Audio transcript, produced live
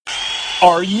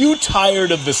Are you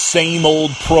tired of the same old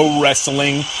pro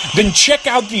wrestling? Then check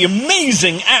out the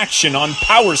amazing action on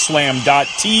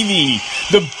Powerslam.tv,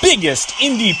 the biggest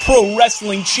indie pro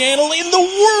wrestling channel in the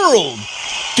world.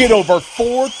 Get over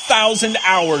 4,000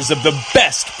 hours of the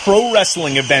best pro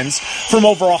wrestling events from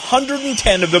over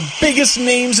 110 of the biggest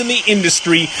names in the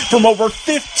industry from over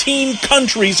 15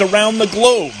 countries around the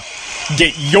globe.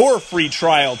 Get your free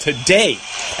trial today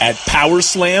at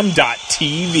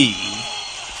Powerslam.tv.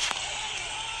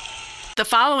 The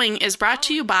following is brought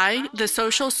to you by the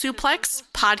Social Suplex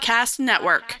Podcast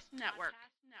Network.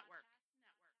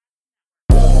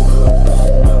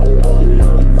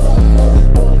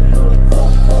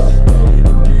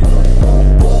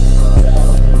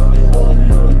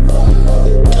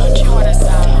 Don't you want to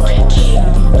sound rich?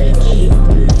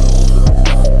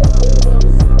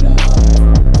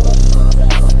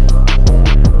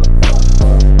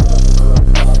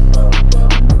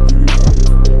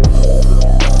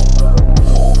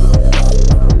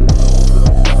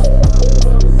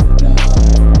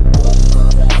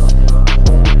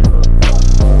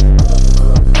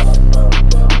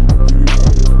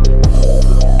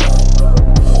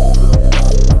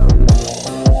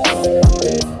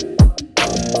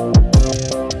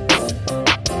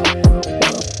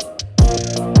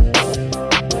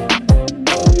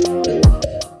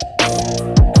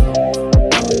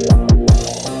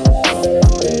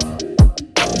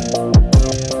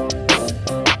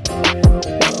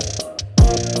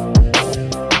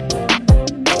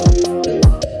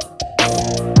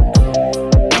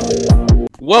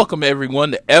 Welcome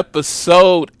everyone to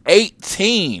episode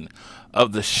 18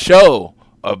 of the show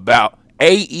about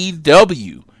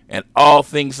AEW and all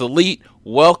things elite.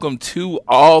 Welcome to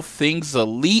All Things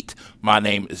Elite. My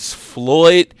name is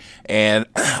Floyd and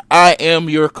I am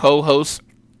your co-host,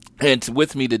 and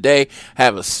with me today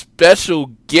have a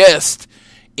special guest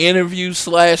interview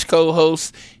 /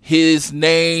 co-host. His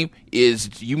name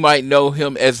is, you might know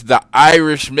him as the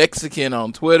Irish Mexican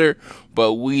on Twitter,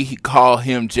 but we call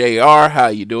him JR. How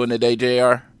you doing today,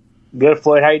 JR? Good,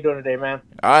 Floyd. How you doing today, man?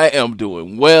 I am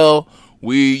doing well.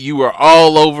 You were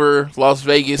all over Las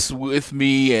Vegas with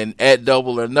me and at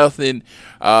Double or Nothing,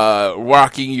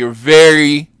 rocking your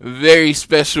very, very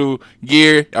special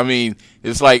gear. I mean,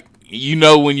 it's like, you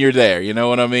know when you're there, you know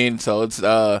what I mean? So it's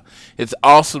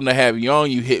awesome to have you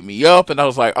on. You hit me up, and I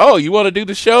was like, oh, you want to do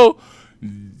the show?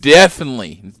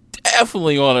 Definitely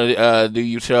want to do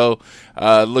your show.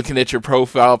 Looking at your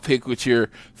profile pic with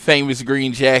your famous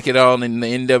green jacket on and the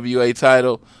NWA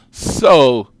title.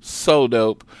 So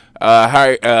dope.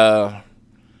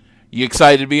 You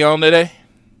excited to be on today?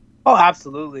 Oh,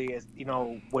 absolutely.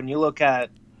 When you look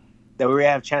at that, we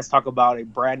have a chance to talk about a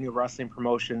brand new wrestling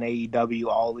promotion, AEW,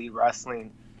 All Elite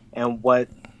Wrestling, and what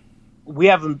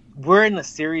we're in a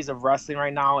series of wrestling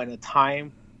right now in a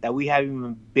time that we haven't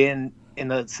even been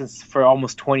since for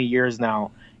almost 20 years now.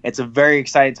 It's a very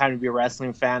exciting time to be a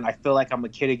wrestling fan. I feel like I'm a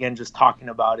kid again just talking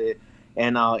about it.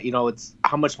 And, it's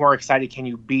how much more excited can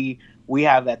you be? We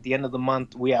have, at the end of the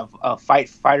month, we have a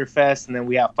Fighter Fest, and then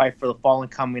we have Fight for the Fallen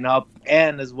coming up.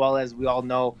 And as well as we all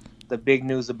know, the big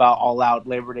news about All Out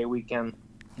Labor Day weekend.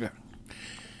 Yeah.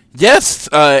 Yes,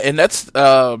 and that's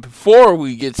before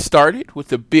we get started with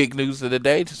the big news of the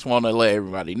day. Just want to let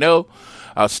everybody know.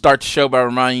 I'll start the show by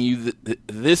reminding you that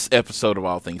this episode of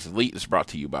All Things Elite is brought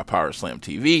to you by Powerslam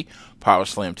TV.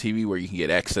 Powerslam TV, where you can get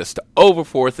access to over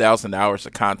 4,000 hours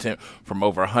of content from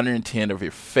over 110 of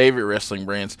your favorite wrestling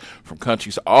brands from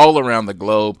countries all around the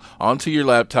globe onto your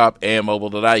laptop and mobile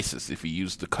devices. If you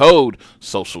use the code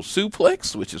Social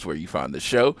Suplex, which is where you find the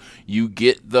show, you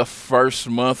get the first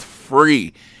month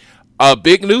free.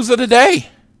 Big news of the day.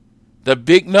 The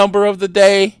big number of the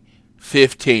day,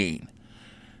 15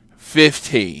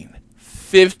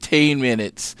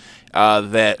 minutes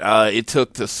that it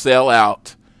took to sell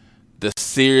out the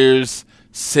Sears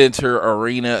Center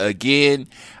Arena again.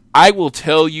 I will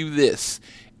tell you this.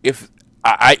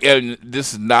 And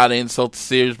this is not an insult to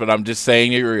Sears, but I'm just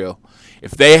saying it real.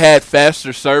 If they had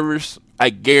faster servers,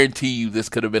 I guarantee you this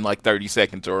could have been like 30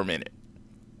 seconds or a minute.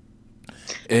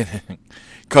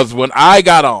 Because when I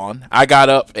got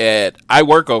up I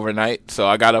work overnight, so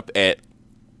I got up at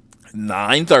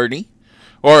 9:30,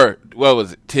 or what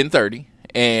was it, 10:30,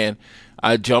 and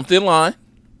I jumped in line,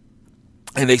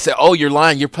 and they said, oh,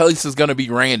 your place is going to be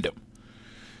random.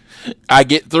 I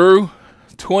get through,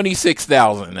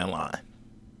 26,000 in line.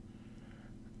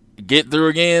 Get through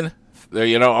again,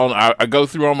 I go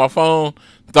through on my phone,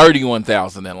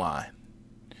 31,000 in line.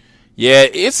 Yeah,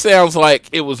 it sounds like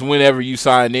it was whenever you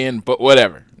signed in, but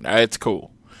whatever. It's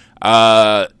cool.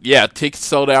 Yeah, tickets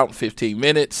sold out in 15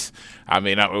 minutes. I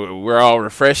mean, we're all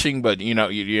refreshing, but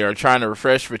you're trying to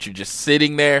refresh, but you're just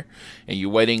sitting there and you're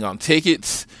waiting on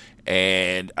tickets.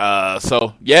 And I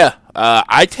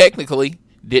technically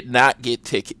did not get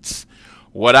tickets.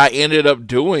 What I ended up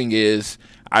doing is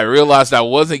I realized I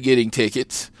wasn't getting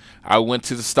tickets. I went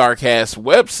to the StarCast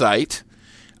website,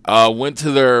 went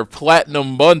to their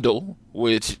Platinum Bundle,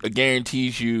 which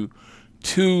guarantees you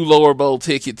 2 lower bowl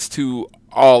tickets to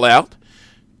All Out,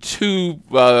 2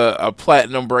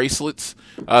 platinum bracelets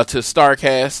to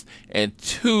StarCast, and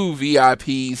 2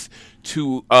 VIPs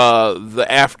to the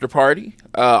after party,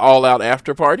 All Out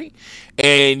after party,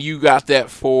 and you got that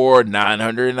for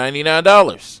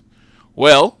 $999.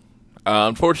 Well,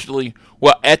 unfortunately,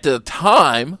 at the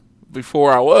time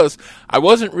before I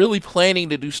wasn't really planning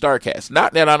to do StarCast.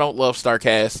 Not that I don't love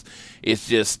StarCast. It's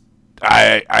just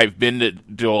I've been to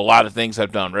do a lot of things.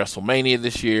 I've done WrestleMania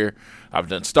this year. I've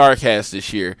done StarCast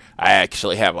this year. I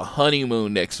actually have a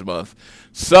honeymoon next month.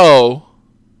 So,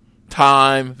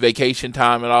 vacation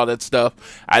time and all that stuff,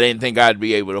 I didn't think I'd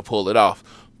be able to pull it off.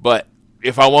 But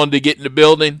if I wanted to get in the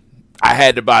building, I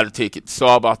had to buy the tickets. So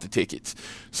I bought the tickets.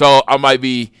 So I might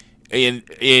be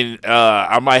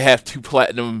I might have 2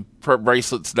 platinum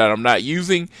bracelets that I'm not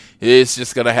using. It's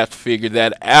just going to have to figure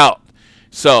that out.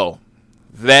 So,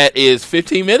 that is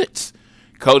 15 minutes.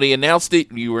 Cody announced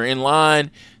it. You were in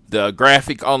line. The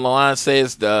graphic on the line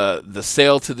says the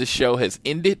sale to the show has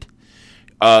ended.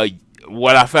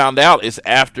 What I found out is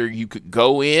after you could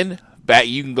go in,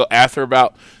 you can go after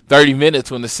about 30 minutes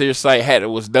when the Sears site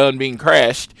was done being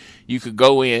crashed, you could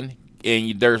go in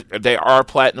and there are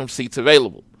platinum seats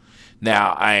available.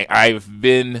 Now, I've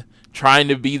been trying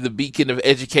to be the beacon of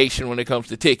education when it comes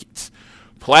to tickets.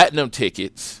 Platinum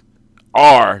tickets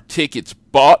are tickets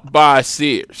bought by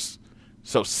Sears.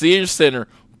 So Sears Center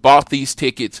bought these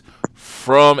tickets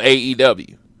from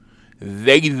AEW.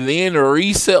 They then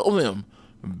resell them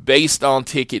based on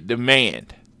ticket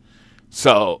demand.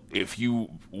 So if you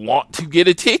want to get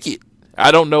a ticket,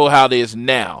 I don't know how it is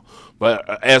now,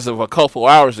 but as of a couple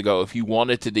hours ago, if you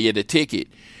wanted to get a ticket,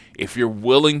 if you're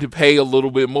willing to pay a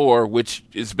little bit more, which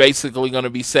is basically going to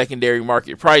be secondary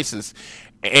market prices,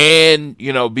 and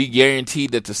be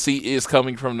guaranteed that the seat is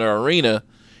coming from the arena,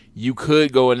 you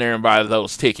could go in there and buy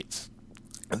those tickets.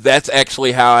 That's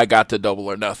actually how I got to Double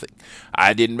or Nothing.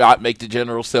 I did not make the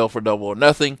general sale for Double or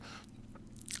Nothing.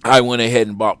 I went ahead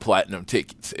and bought platinum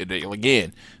tickets. And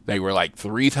again, they were like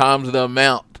 3 times the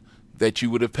amount that you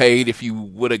would have paid if you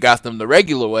would have got them the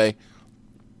regular way,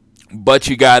 but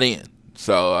you got in.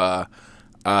 So,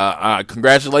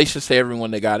 congratulations to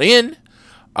everyone that got in.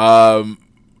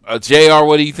 JR,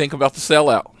 what do you think about the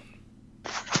sellout?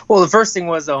 Well, the first thing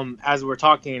was, as we're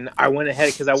talking, I went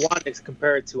ahead because I wanted to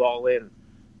compare it to All In.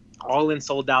 All In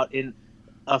sold out in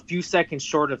a few seconds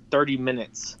short of 30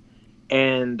 minutes.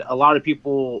 And a lot of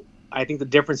people, I think the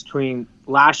difference between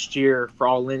last year for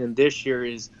All In and this year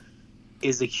is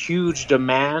a huge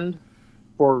demand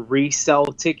for resell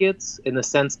tickets, in the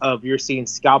sense of you're seeing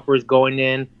scalpers going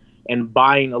in and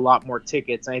buying a lot more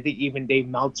tickets. And I think even Dave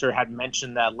Meltzer had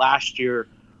mentioned that last year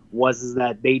was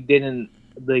that the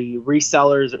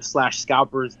resellers /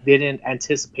 scalpers didn't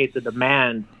anticipate the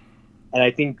demand. And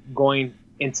I think going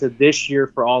into this year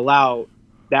for All Out,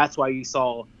 that's why you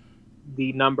saw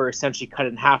the number essentially cut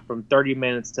in half from 30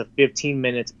 minutes to 15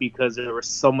 minutes, because there was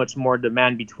so much more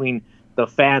demand between the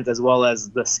fans as well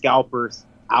as the scalpers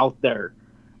out there.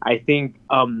 I think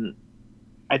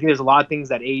there's a lot of things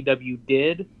that AEW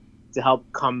did to help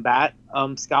combat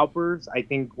scalpers. I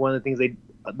think one of the things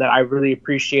that I really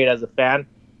appreciate as a fan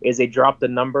is they dropped the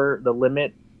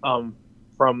limit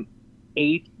from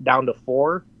 8 down to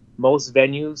 4. Most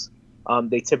venues,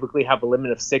 they typically have a limit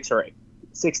of 6 to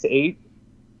 8.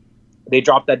 They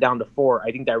dropped that down to 4.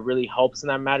 I think that really helps in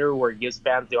that matter, where it gives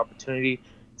fans the opportunity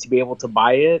to be able to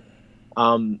buy it.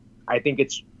 I think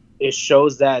it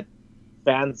shows that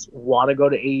fans want to go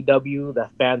to AEW, that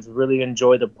fans really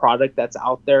enjoy the product that's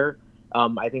out there.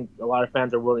 I think a lot of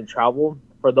fans are willing to travel.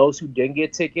 For those who didn't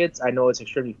get tickets, I know it's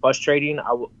extremely frustrating.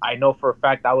 I know for a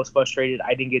fact I was frustrated.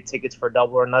 I didn't get tickets for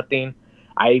Double or Nothing.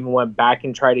 I even went back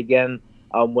and tried again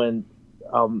when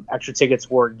extra tickets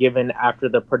were given after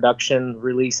the production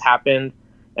release happened,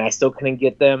 and I still couldn't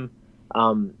get them.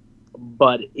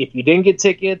 But if you didn't get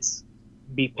tickets,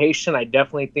 be patient. I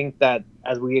definitely think that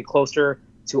as we get closer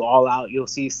to All Out, you'll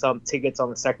see some tickets on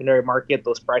the secondary market.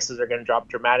 Those prices are going to drop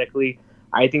dramatically.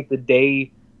 I think the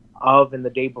day of and the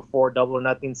day before Double or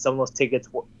Nothing, some of those tickets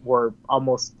were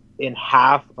almost in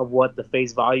half of what the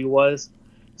face value was.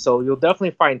 So you'll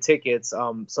definitely find tickets.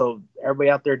 So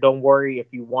everybody out there, don't worry. If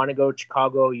you want to go to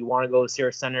Chicago, you want to go to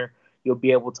Sears Center, you'll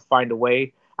be able to find a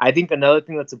way. I think another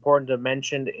thing that's important to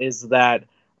mention is that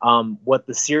what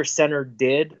the Sears Center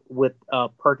did with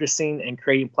purchasing and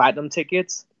creating platinum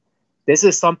tickets, this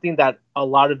is something that a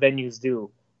lot of venues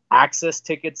do. Access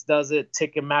Tickets does it.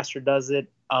 Ticketmaster does it.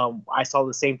 I saw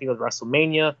the same thing with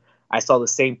WrestleMania. I saw the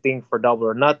same thing for Double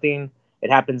or Nothing.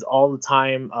 It happens all the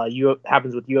time.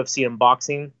 Happens with UFC and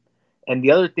boxing. And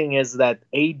the other thing is that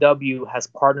AEW has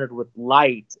partnered with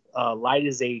Light. Light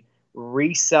is a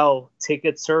resell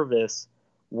ticket service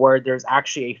where there's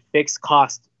actually a fixed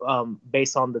cost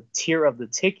based on the tier of the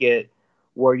ticket,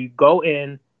 where you go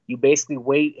in, you basically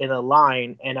wait in a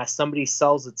line, and as somebody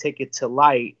sells the ticket to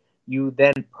Light, you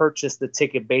then purchase the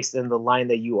ticket based in the line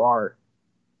that you are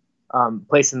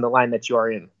placed in the line that you are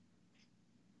in.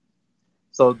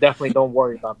 So definitely don't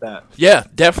worry about that. Yeah,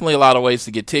 definitely a lot of ways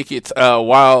to get tickets.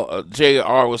 While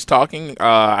JR was talking,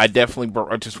 I definitely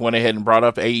just went ahead and brought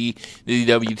up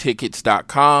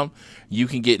AEWtickets.com. You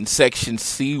can get in section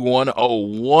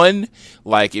C101.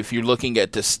 Like if you're looking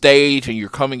at the stage and you're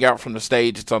coming out from the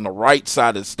stage, it's on the right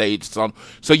side of the stage. So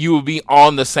you will be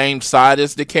on the same side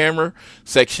as the camera.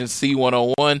 Section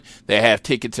C101. They have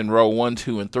tickets in row 1,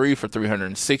 2, and 3 for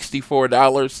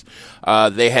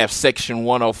 $364. They have section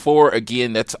 104.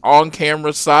 Again, that's on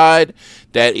camera side.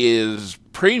 That is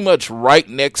pretty much right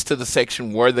next to the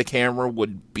section where the camera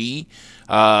would be.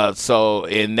 They're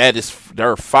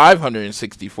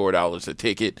 $564 a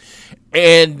ticket,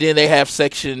 and then they have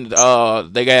section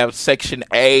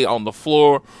A on the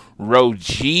floor, row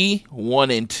G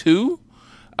 1 and 2,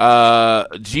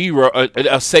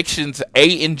 sections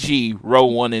A and G, row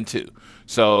 1 and 2.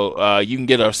 So you can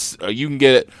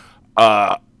get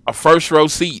a first row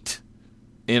seat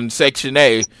in section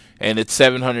A, and it's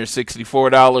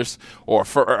 $764, or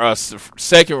for a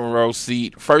second row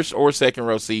seat, first or second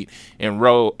row seat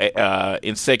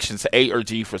in sections A or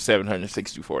G for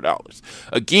 $764.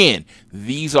 Again,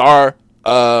 these are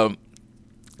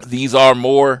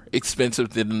more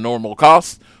expensive than the normal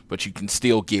cost, but you can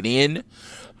still get in.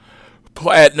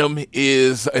 Platinum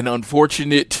is an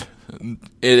unfortunate.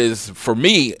 It is, for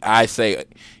me, I say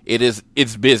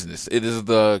it's business. It is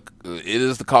the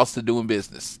cost of doing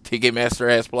business. Ticketmaster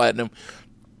has platinum.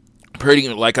 Pretty,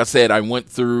 like I said, I went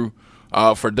through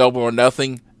for Double or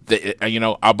Nothing.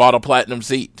 I bought a platinum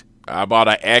seat. I bought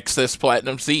an Access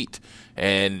platinum seat,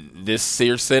 and this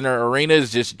Sears Center Arena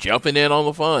is just jumping in on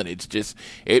the fun.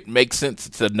 It makes sense.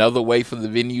 It's another way for the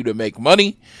venue to make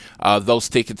money. Those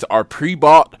tickets are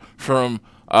pre-bought from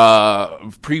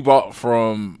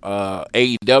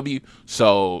AEW,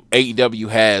 so AEW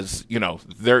has,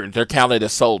 they're counted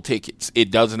as sold tickets.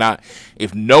 It does not,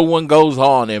 if no one goes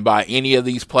on and buy any of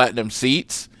these platinum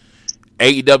seats,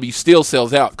 AEW still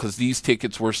sells out because these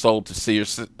tickets were sold to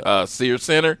Sears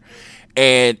Center,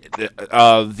 and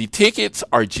the tickets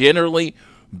are generally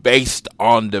based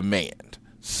on demand.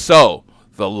 So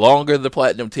the longer the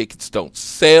platinum tickets don't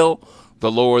sell,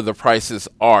 the lower the prices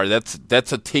are. That's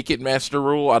a Ticketmaster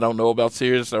rule. I don't know about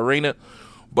Sears Arena,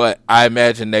 but I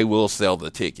imagine they will sell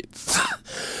the tickets.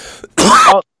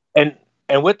 And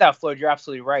with that, Floyd, you're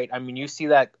absolutely right. I mean, you see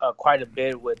that quite a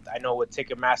bit with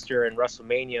Ticketmaster and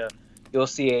WrestleMania. You'll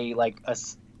see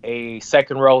a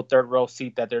second row, third row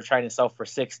seat that they're trying to sell for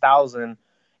 $6,000,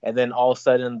 and then all of a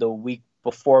sudden the week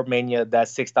before Mania, that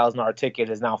 $6,000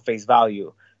 ticket is now face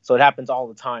value. So it happens all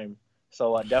the time.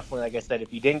 So definitely, like I said,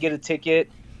 if you didn't get a ticket,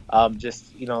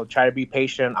 just try to be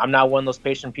patient. I'm not one of those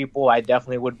patient people. I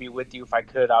definitely would be with you if I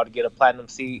could. I would get a platinum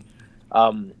seat.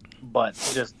 But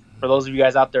just for those of you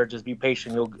guys out there, just be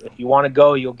patient. If you want to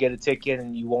go, you'll get a ticket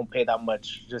and you won't pay that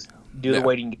much. Just do the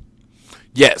waiting.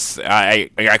 Yes, I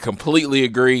completely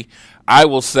agree. I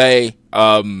will say,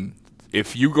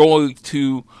 if you go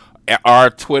to our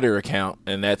Twitter account,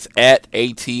 and that's at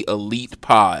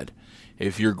 @ATElitePod.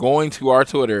 If you're going to our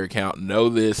Twitter account, know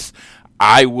this: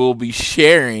 I will be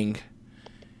sharing.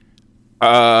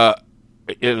 I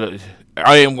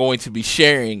am going to be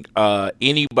sharing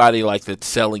anybody that's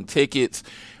selling tickets.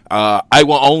 I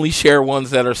will only share ones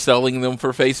that are selling them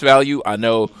for face value. I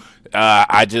know.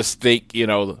 I just think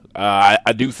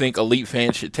I do think Elite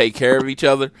fans should take care of each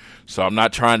other. So I'm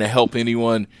not trying to help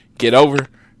anyone get over.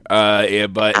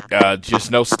 But just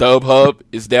know StubHub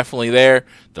is definitely there.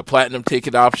 The platinum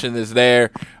ticket option is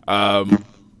there. What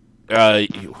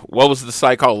was the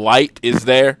site called? Light is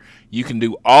there. You can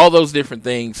do all those different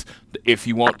things if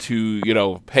you want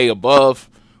to, pay above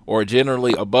or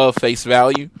generally above face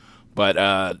value.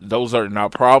 But those are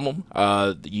not a problem.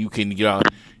 You can go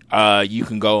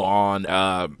on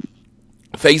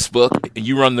Facebook.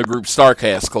 You run the group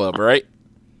StarCast Club, right?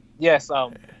 Yes.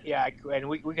 Yeah, and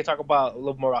we can talk about a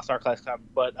little more about StarCast Club,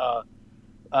 but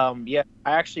Yeah,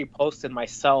 I actually posted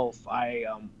myself.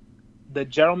 The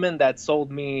gentleman that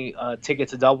sold me a ticket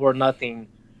to Double or Nothing,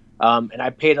 and I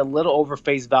paid a little over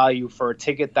face value for a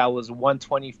ticket that was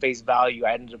 120 face value.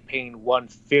 I ended up paying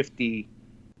 150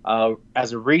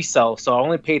 as a resale, so I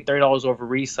only paid $30 over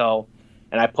resale.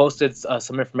 And I posted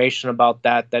some information about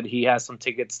that he has some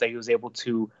tickets that he was able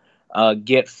to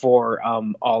get for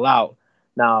All Out.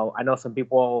 Now, I know some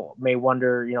people may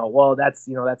wonder, well, that's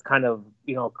kind of,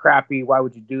 crappy. Why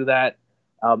would you do that?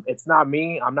 It's not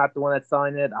me. I'm not the one that's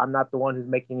selling it. I'm not the one who's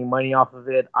making any money off of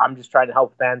it. I'm just trying to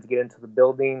help fans get into the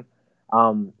building.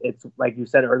 It's like you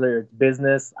said earlier, it's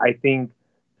business. I think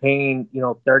paying,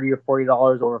 $30 or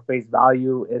 $40 over face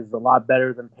value is a lot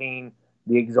better than paying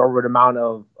the exorbitant amount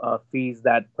of fees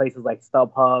that places like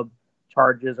StubHub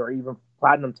charges, or even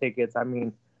platinum tickets. I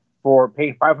mean, for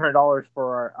paying $500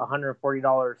 for a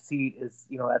 $140 seat is,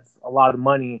 that's a lot of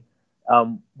money.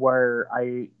 Where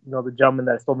the gentleman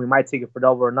that sold me my ticket for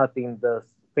Double or Nothing, the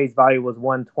face value was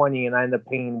 120 and I ended up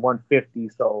paying 150.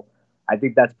 So I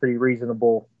think that's pretty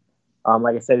reasonable.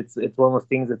 Like I said, it's one of those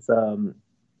things. It's an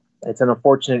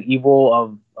unfortunate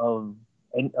evil of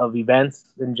events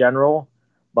in general.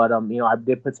 But I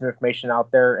did put some information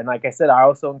out there, and like I said, I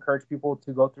also encourage people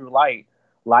to go through Light.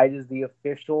 Light is the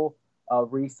official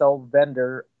resale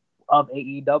vendor of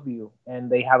AEW, and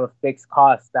they have a fixed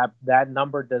cost. That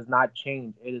number does not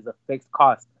change. It is a fixed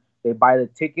cost. They buy the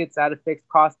tickets at a fixed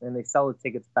cost, and they sell the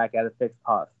tickets back at a fixed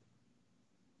cost.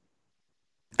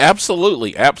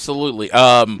 Absolutely. I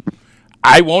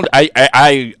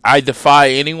defy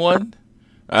anyone.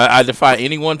 I defy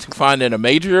anyone to find in a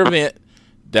major event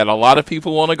that a lot of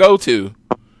people want to go to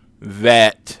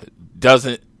that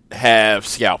doesn't have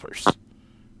scalpers.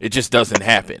 It just doesn't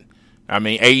happen. I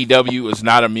mean, AEW is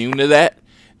not immune to that.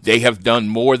 They have done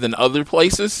more than other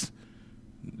places.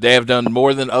 They have done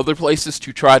more than other places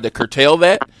to try to curtail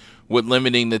that with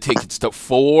limiting the tickets to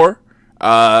 4.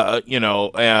 Having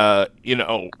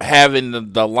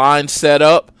the line set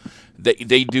up.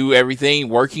 They do everything,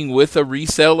 working with a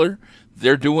reseller.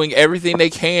 They're doing everything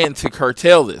they can to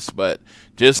curtail this, but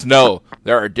just know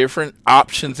there are different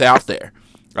options out there.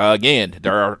 Again,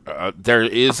 there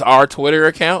is our Twitter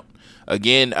account.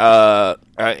 Again,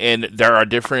 and there are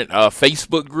different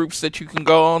Facebook groups that you can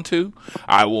go on to.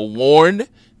 I will warn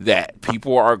that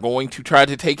people are going to try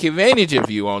to take advantage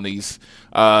of you on these,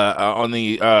 try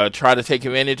to take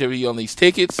advantage of you on these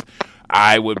tickets.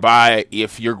 I would buy,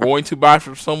 if you're going to buy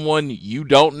from someone you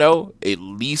don't know, at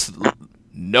least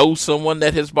know someone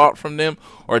that has bought from them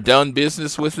or done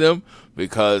business with them,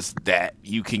 because that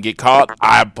you can get caught.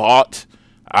 I bought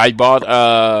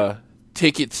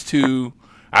tickets to,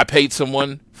 I paid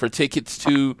someone for tickets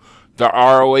to the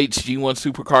ROH G1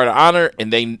 Supercard of Honor,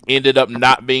 and they ended up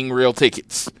not being real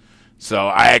tickets. So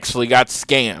I actually got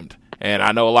scammed. And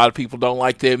I know a lot of people don't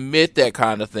like to admit that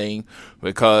kind of thing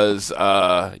because,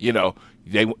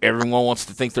 everyone wants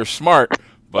to think they're smart.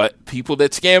 But people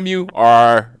that scam you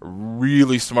are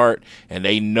really smart, and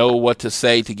they know what to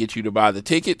say to get you to buy the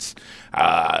tickets.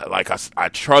 I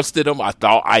trusted them. I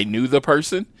thought I knew the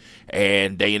person,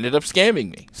 and they ended up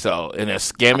scamming me. And they're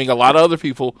scamming a lot of other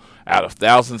people out of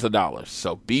thousands of dollars.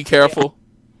 So be careful.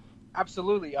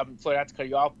 Absolutely. I'm sorry not to cut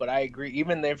you off, but I agree.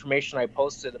 Even the information I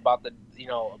posted about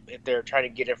if they're trying to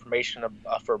get information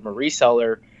from a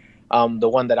reseller,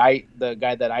 the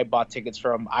guy that I bought tickets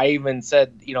from, I even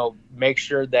said, make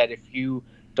sure that if you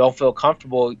don't feel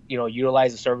comfortable,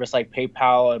 utilize a service like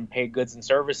PayPal and pay goods and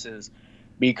services,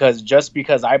 because just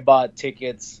because I bought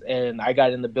tickets and I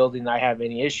got in the building and I have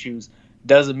any issues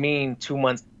doesn't mean 2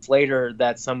 months later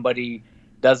that somebody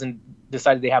doesn't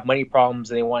decide they have money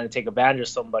problems and they want to take advantage of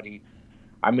somebody.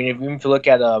 I mean, if you look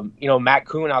at Matt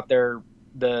Kuhn out there,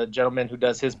 the gentleman who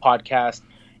does his podcast,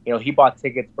 he bought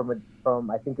tickets from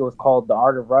I think it was called The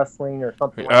Art of Wrestling or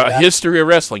something like that. History of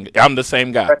Wrestling. I'm the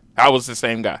same guy. I was the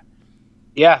same guy.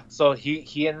 Yeah, so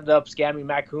he ended up scamming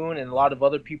Matt Kuhn and a lot of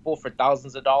other people for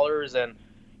thousands of dollars, and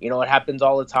it happens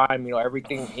all the time.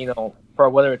 Everything, for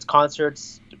whether it's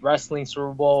concerts, wrestling,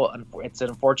 Super Bowl, it's an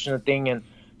unfortunate thing, and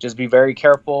just be very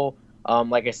careful.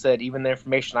 Like I said, even the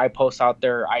information I post out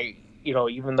there,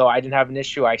 even though I didn't have an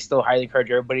issue, I still highly encourage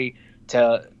everybody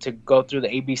to go through the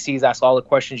ABCs, ask all the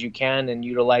questions you can, and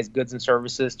utilize goods and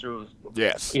services through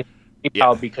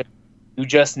PayPal, because you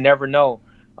just never know.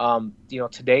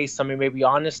 Today somebody may be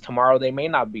honest, tomorrow they may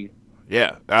not be.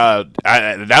 Yeah,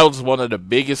 that was one of the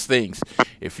biggest things.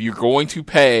 If you're going to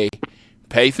pay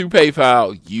through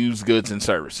PayPal, use goods and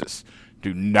services.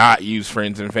 Do not use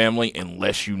friends and family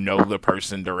unless you know the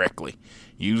person directly.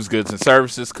 Use goods and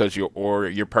services because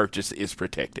your purchase is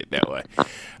protected that way.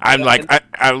 I'm like,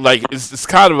 it's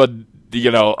kind of a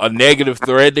a negative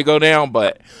thread to go down,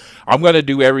 but I'm going to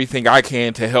do everything I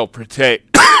can to help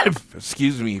protect,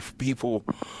 excuse me, people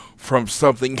from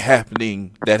something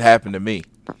happening that happened to me.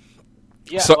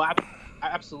 Yeah, So, well,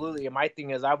 absolutely. And my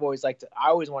thing is, I always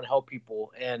want to help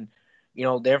people. And,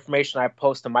 the information I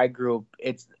post in my group,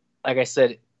 it's like I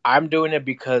said, I'm doing it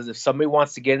because if somebody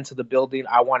wants to get into the building,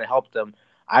 I want to help them.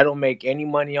 I don't make any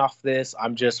money off this.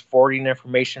 I'm just forwarding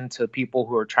information to people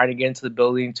who are trying to get into the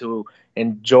building to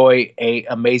enjoy a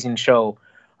amazing show.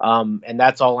 And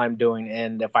that's all I'm doing.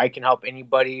 And if I can help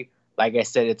anybody, like I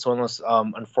said, it's one of those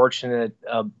unfortunate,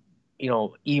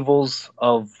 evils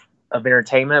of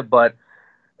entertainment. But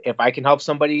if I can help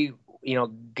somebody,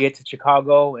 get to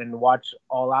Chicago and watch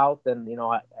All Out, then,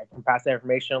 I can pass that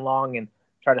information along and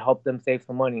try to help them save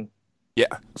some money. Yeah,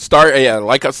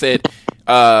 like I said,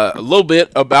 a little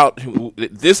bit about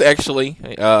this actually,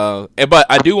 but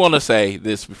I do want to say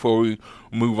this before we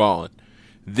move on.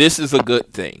 This is a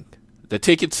good thing. The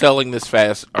tickets selling this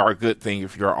fast are a good thing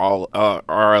if you're all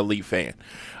our elite fan.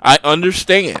 I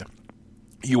understand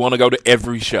you want to go to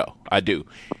every show. I do.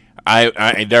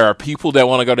 There are people that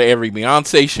want to go to every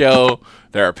Beyonce show.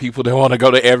 There are people that want to go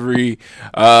to every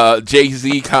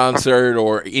Jay-Z concert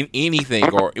or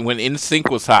anything. Or when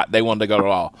NSYNC was hot, they wanted to go to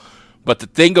all. But the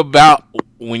thing about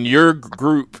when your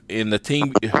group and the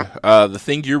team, the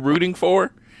thing you're rooting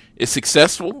for is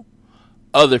successful,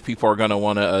 other people are going to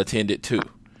want to attend it too.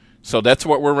 So that's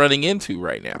what we're running into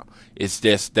right now. It's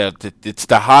just that it's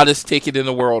the hottest ticket in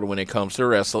the world when it comes to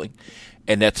wrestling,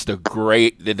 and that's a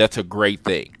great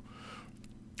thing.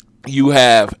 You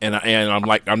have, and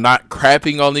I'm not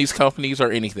crapping on these companies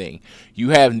or anything. You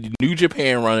have New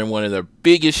Japan running one of their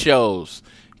biggest shows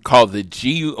called the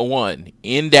G1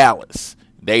 in Dallas.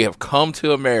 They have come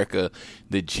to America,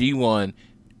 the G1,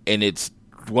 and it's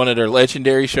one of their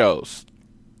legendary shows.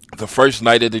 The first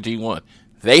night of the G1,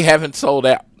 they haven't sold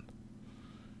out.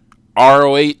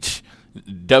 ROH,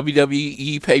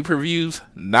 WWE pay-per-views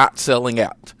not selling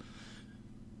out.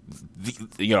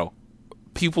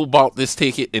 People bought this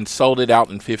ticket and sold it out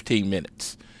in 15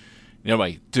 minutes.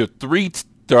 The three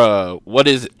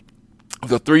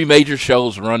major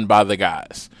shows run by the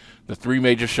guys. The three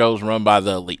major shows run by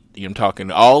the elite. I'm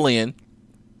talking All In,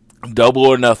 Double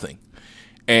or Nothing,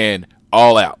 and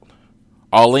All Out.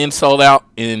 All In sold out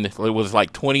in, it was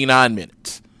like 29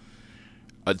 minutes.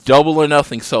 A Double or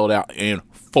Nothing sold out in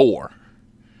 4.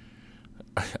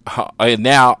 And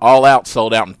now All Out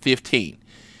sold out in 15.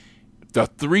 The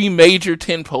three major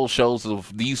tentpole shows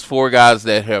of these four guys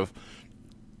that have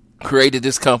created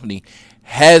this company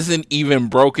hasn't even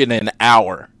broken an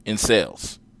hour in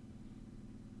sales.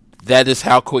 That is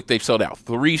how quick they've sold out.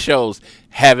 3 shows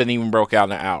haven't even broke out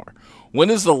an hour. When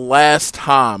is the last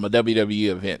time a WWE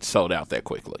event sold out that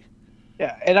quickly?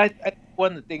 Yeah, and I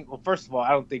one of the things. Well, first of all, I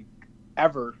don't think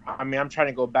ever. I mean, I'm trying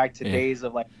to go back to days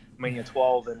of like WrestleMania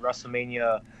 12 and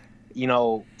WrestleMania,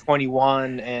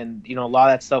 21, and a lot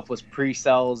of that stuff was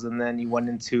pre-sales, and then you went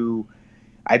into,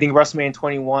 I think WrestleMania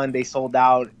 21 they sold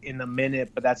out in a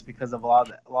minute, but that's because of a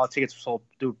lot of tickets were sold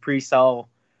through pre-sale.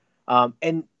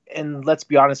 And let's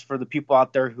be honest, for the people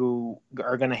out there who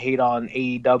are going to hate on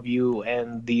AEW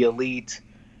and the Elite,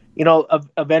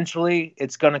 eventually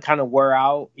it's going to kind of wear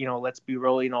out. Let's be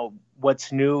real,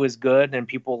 what's new is good and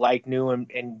people like new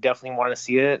and definitely want to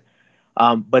see it.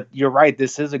 But you're right,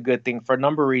 this is a good thing for a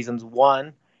number of reasons.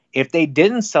 One, if they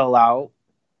didn't sell out,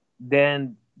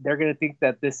 then they're going to think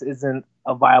that this isn't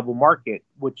a viable market,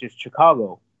 which is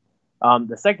Chicago.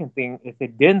 The second thing, if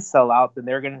it didn't sell out, then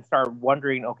they're going to start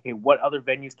wondering, okay, what other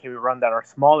venues can we run that are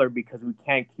smaller because we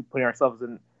can't keep putting ourselves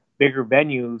in bigger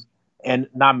venues and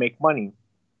not make money.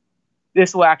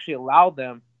 This will actually allow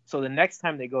them, so the next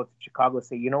time they go to Chicago,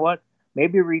 say, you know what,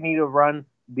 maybe we need to run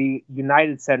the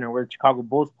United Center where the Chicago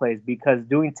Bulls plays, because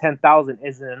doing 10,000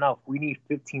 isn't enough. We need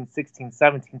 15, 16,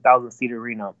 17,000 seat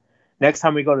arena. Next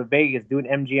time we go to Vegas, doing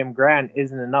MGM Grand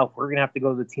isn't enough. We're going to have to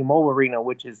go to the T-Mobile Arena,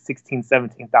 which is 16,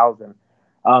 17,000.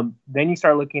 Then you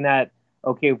start looking at,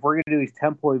 okay, if we're going to do these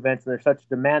temple events and there's such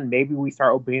demand, maybe we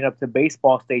start opening up to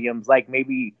baseball stadiums. Like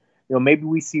maybe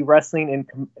we see wrestling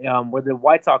in where the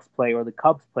White Sox play or the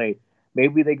Cubs play.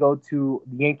 Maybe they go to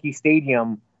the Yankee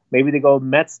Stadium. Maybe they go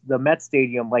the Mets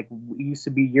Stadium, like it used to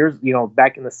be years,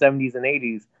 back in the 70s and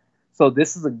 80s. So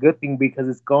this is a good thing because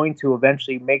it's going to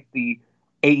eventually make the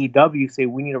AEW say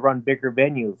we need to run bigger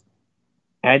venues.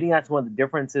 And I think that's one of the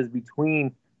differences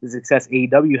between the success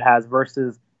AEW has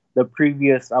versus the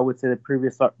previous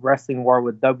wrestling war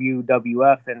with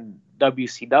WWF and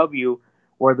WCW,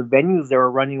 where the venues they were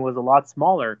running was a lot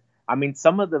smaller. I mean,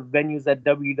 some of the venues that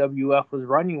WWF was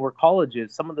running were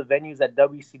colleges. Some of the venues that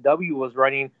WCW was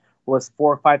running was 4,000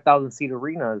 or 5,000 seat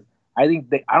arenas. I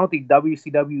don't think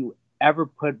WCW ever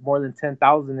put more than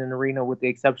 10,000 in the arena, with the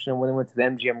exception of when they went to the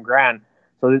MGM Grand.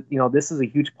 So this is a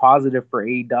huge positive for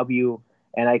AEW,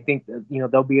 and I think that,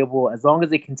 they'll be able, as long as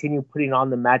they continue putting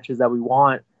on the matches that we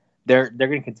want, they're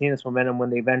going to continue this momentum when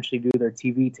they eventually do their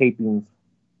TV tapings.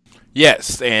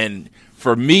 Yes, and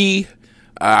for me,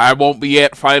 I won't be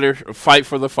at Fight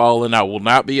for the Fallen. I will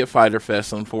not be at Fyter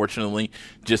Fest, unfortunately,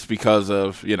 just because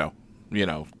of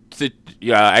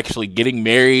actually getting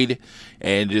married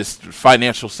and just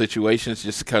financial situations.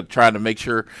 Just trying to make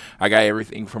sure I got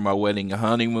everything for my wedding and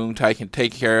honeymoon I can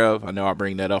take care of. I know I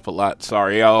bring that up a lot.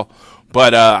 Sorry, y'all.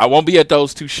 But I won't be at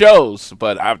those two shows,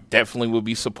 but I definitely will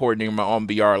be supporting them on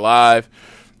BR Live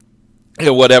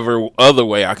in whatever other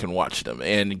way I can watch them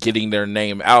and getting their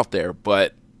name out there.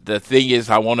 But the thing is,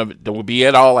 I want to be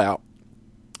at All Out,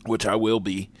 which I will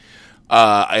be.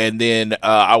 And then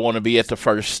I want to be at the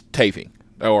first taping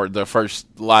or the first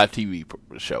live TV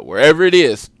show, wherever it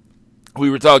is. We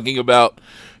were talking about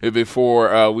it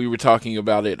before. We were talking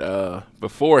about it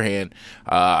beforehand.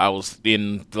 I was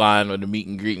in line with the meet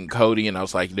and greet and Cody, and I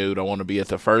was like, "Dude, I want to be at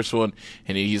the first one."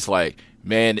 And he's like,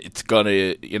 "Man, it's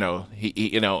gonna,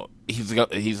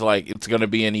 he's like, it's gonna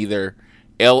be in either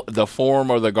the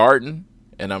Forum or the Garden."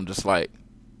 And I'm just like,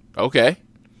 "Okay,"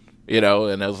 and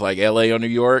I was like, "LA or New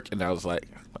York," and I was like,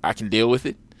 "I can deal with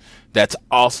it." That's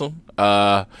awesome.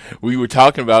 We were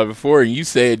talking about it before, and you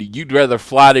said you'd rather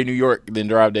fly to New York than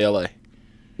drive to LA.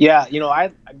 Yeah,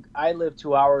 I live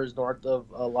 2 hours north of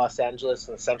Los Angeles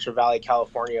in Central Valley,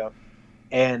 California,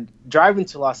 and driving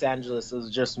to Los Angeles is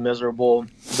just miserable.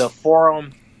 The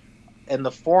Forum has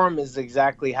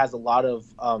a lot of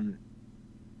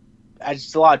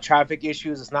just a lot of traffic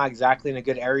issues. It's not exactly in a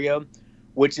good area,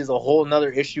 which is a whole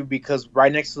another issue because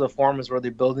right next to the Forum is where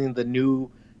they're building the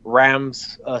new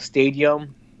Rams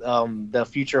stadium, the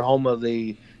future home of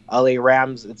the LA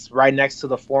Rams. It's right next to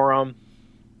the Forum,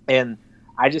 and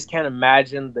I just can't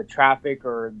imagine the traffic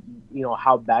or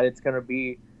how bad it's going to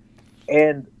be.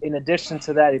 And in addition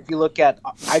to that, if you look at,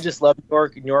 I just love New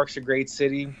York. New York's a great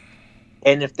city,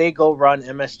 and if they go run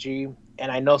MSG,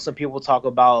 and I know some people talk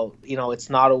about it's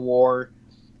not a war.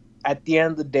 At the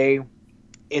end of the day,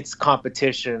 it's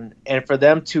competition, and for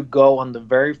them to go on the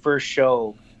very first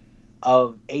show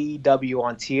of AEW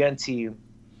on TNT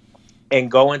and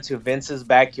go into Vince's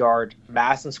backyard,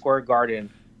 Madison Square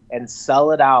Garden, and sell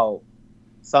it out,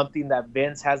 something that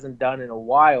Vince hasn't done in a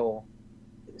while,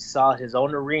 sell his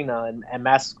own arena and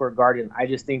Madison Square Garden, I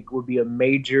just think would be a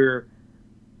major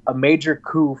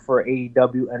coup for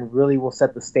AEW and really will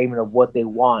set the statement of what they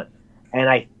want. And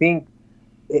I think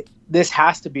this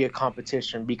has to be a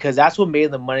competition because that's what made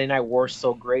the Monday Night Wars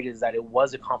so great, is that it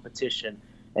was a competition.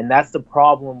 And that's the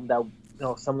problem that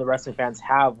some of the wrestling fans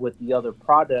have with the other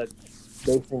product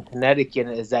based in Connecticut,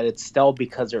 is that it's stale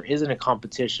because there isn't a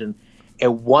competition.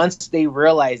 And once they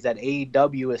realize that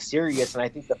AEW is serious, and I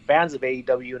think the fans of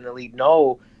AEW and Elite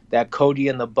know that Cody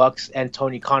and the Bucks and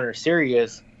Tony Khan are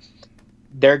serious,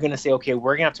 they're going to say, okay,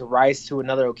 we're going to have to rise to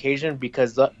another occasion,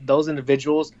 because those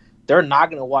individuals, they're not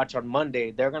going to watch on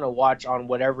Monday. They're going to watch on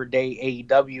whatever day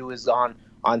AEW is on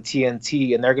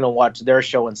TNT, and they're going to watch their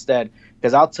show instead.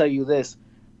 Because I'll tell you this,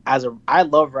 I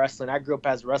love wrestling. I grew up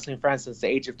as a wrestling fan since the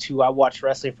age of 2. I watched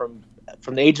wrestling from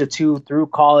the age of 2 through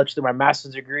college, through my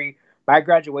master's degree. My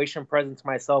graduation present to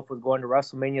myself was going to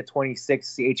WrestleMania 26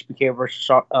 to see HBK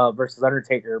versus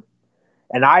Undertaker.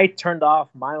 And I turned off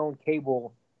my own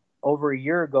cable over a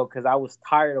year ago because I was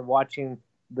tired of watching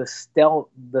the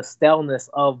staleness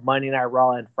of Monday Night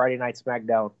Raw and Friday Night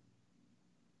SmackDown.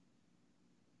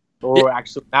 Or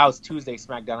actually, now it's Tuesday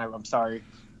SmackDown. I'm sorry.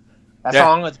 That's how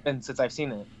long it's been since I've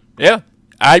seen it. Yeah.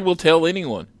 I will tell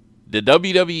anyone. The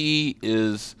WWE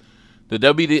is the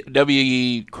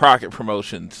WWE Crockett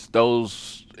Promotions.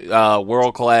 Those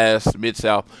world-class,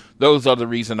 Mid-South, those are the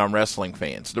reason I'm wrestling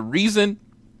fans. The reason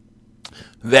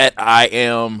that I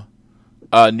am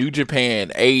New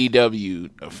Japan, AEW,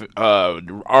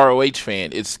 ROH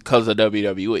fan is because of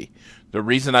WWE. The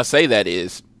reason I say that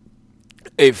is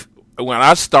when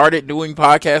I started doing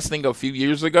podcasting a few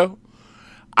years ago,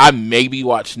 I maybe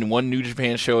watched one New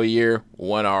Japan show a year,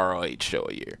 one ROH show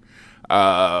a year.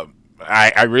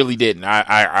 I really didn't.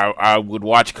 I would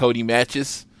watch Cody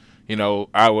matches,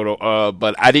 I would,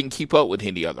 but I didn't keep up with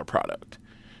any other product.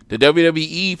 The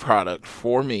WWE product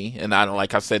for me, and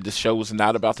like I said, this show was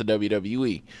not about the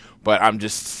WWE, but I'm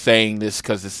just saying this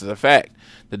because this is a fact.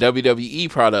 The WWE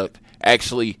product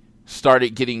actually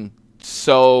started getting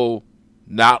so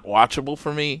not watchable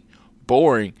for me,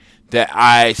 boring, that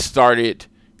I started,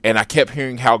 and I kept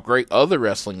hearing how great other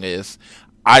wrestling is.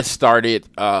 I started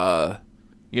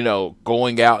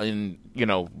going out and,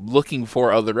 looking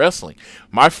for other wrestling.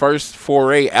 My first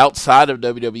foray outside of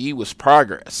WWE was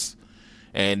Progress.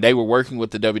 And they were working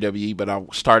with the WWE, but I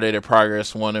started at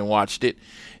Progress 1 and watched it.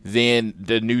 Then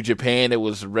the New Japan, it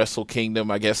was Wrestle Kingdom,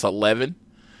 I guess, 11.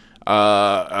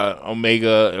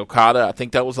 Omega Okada, I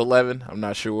think that was 11. I'm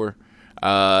not sure.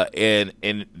 And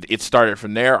it started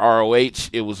from there. ROH,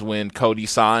 it was when Cody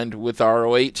signed with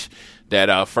ROH.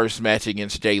 That first match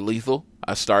against Jay Lethal,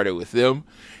 I started with them.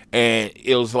 And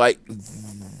it was like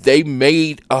they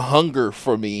made a hunger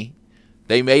for me.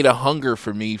 They made a hunger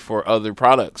for me for other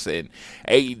products. And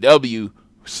AEW,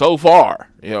 so far,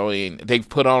 they've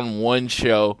put on one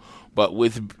show, but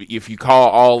if you call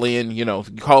All In, you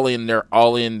call in their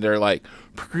All In, their like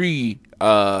pre-existent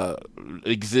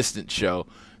show,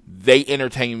 they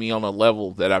entertain me on a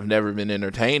level that I've never been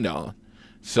entertained on.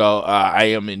 So I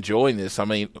am enjoying this. I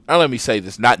mean, let me say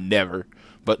this, not never,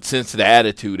 but since the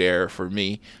Attitude Era for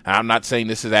me, I'm not saying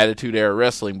this is Attitude Era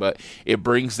wrestling, but it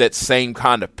brings that same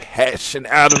kind of passion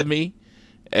out of me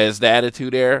as the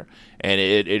Attitude Era, and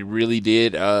it really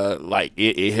did.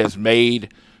 It has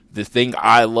made the thing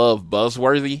I love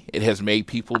buzzworthy. It has made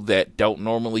people that don't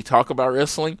normally talk about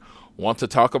wrestling want to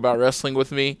talk about wrestling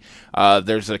with me.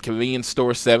 There's a convenience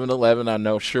store, 7-Eleven. I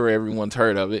know, sure, everyone's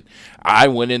heard of it. I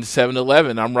went into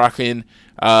 7-Eleven. I'm rocking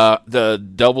the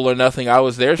Double or Nothing I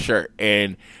Was There shirt,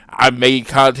 and I made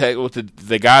contact with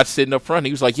the guy sitting up front.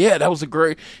 He was like, "Yeah, that was a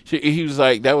great." He was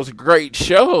like, "That was a great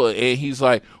show," and he's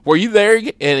like, "Were you there?"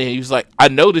 And he was like, "I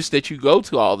noticed that you go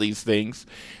to all these things,"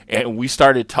 and we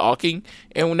started talking,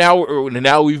 and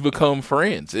now we've become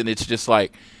friends, and it's just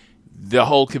like. The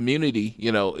whole community,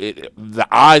 the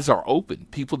eyes are open.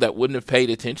 People that wouldn't have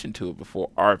paid attention to it before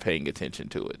are paying attention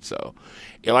to it. So,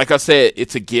 like I said,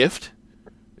 it's a gift.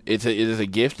 It is a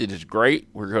gift. It is great.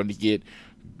 We're going to get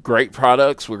great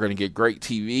products. We're going to get great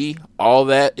TV. All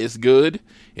that is good.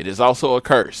 It is also a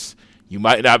curse. You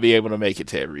might not be able to make it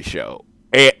to every show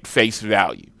at face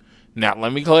value. Now,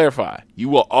 let me clarify. You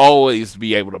will always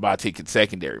be able to buy tickets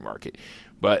secondary market,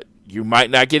 but you might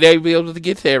not be able to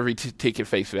get to every ticket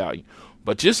face value.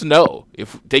 But just know,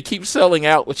 if they keep selling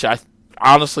out, which I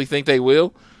honestly think they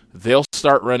will, they'll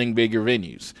start running bigger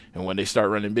venues. And when they start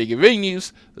running bigger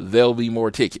venues, there'll be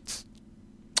more tickets.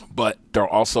 But there'll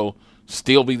also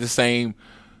still be the same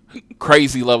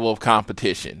crazy level of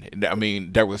competition. I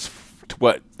mean, there was,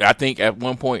 I think at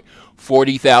one point,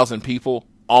 40,000 people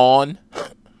on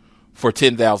for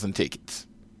 10,000 tickets.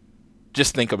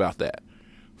 Just think about that.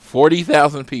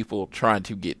 40,000 people trying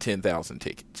to get 10,000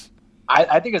 tickets.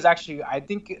 I think it's actually. I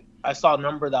think I saw a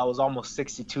number that was almost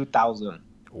 62,000.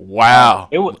 Wow.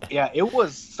 It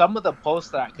was some of the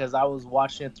posts that, because I was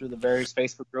watching it through the various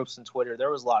Facebook groups and Twitter. There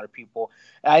was a lot of people,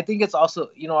 and I think it's also.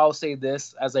 I will say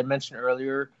this, as I mentioned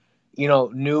earlier.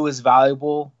 New is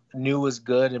valuable. New is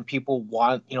good, and people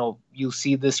want. You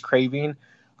see this craving.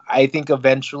 I think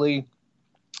eventually,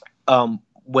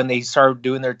 when they start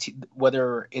doing their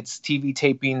whether it's TV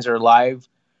tapings or live,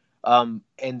 and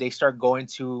they start going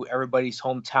to everybody's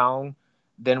hometown,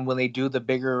 then when they do the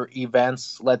bigger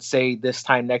events, let's say this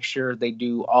time next year they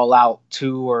do All Out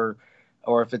 2 or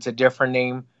if it's a different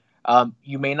name,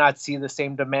 you may not see the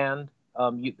same demand.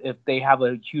 If they have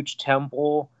a huge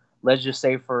temple, let's just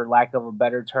say for lack of a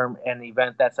better term, an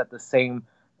event that's at the same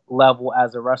level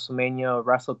as a WrestleMania,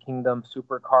 Wrestle Kingdom,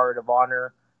 Supercard of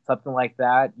Honor, something like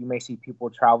that, you may see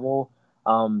people travel.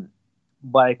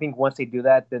 But I think once they do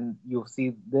that, then you'll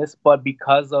see this. But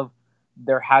because of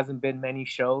there hasn't been many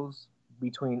shows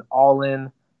between All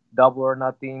In, Double or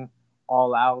Nothing,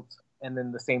 All Out, and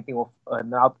then the same thing with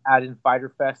now add in Fyter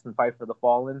Fest and Fight for the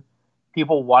Fallen,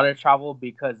 people want to travel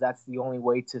because that's the only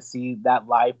way to see that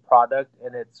live product,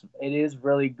 and it is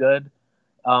really good.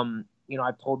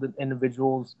 I've told the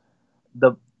individuals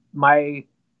my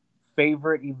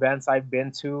favorite events I've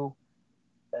been to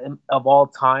of all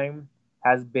time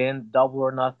has been Double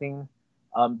or Nothing,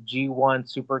 G1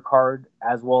 Supercard,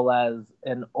 as well as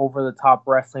an over-the-top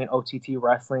wrestling, OTT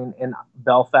wrestling in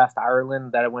Belfast,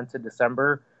 Ireland that I went to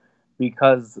December,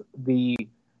 because the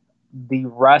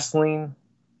wrestling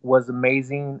was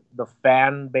amazing, the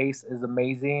fan base is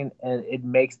amazing, and it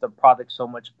makes the product so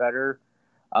much better.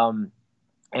 And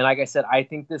like I said, I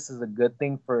think this is a good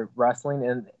thing for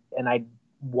wrestling, and I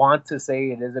want to say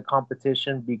it is a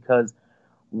competition, because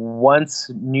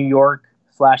once New York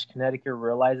 / Connecticut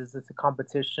realizes it's a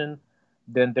competition,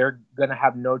 then they're going to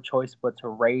have no choice but to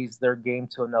raise their game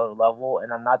to another level.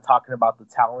 And I'm not talking about the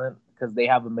talent, because they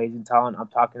have amazing talent. I'm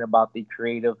talking about the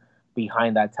creative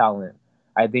behind that talent.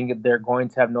 I think they're going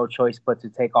to have no choice but to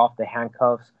take off the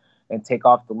handcuffs and take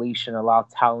off the leash and allow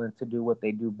talent to do what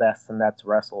they do best, and that's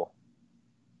wrestle.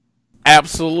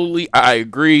 Absolutely, I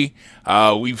agree.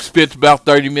 We've spent about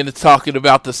 30 minutes talking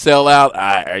about the sellout.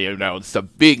 It's a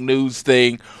big news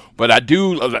thing, but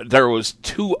there was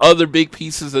two other big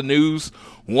pieces of news.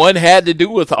 One had to do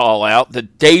with All Out. The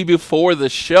day before the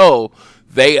show,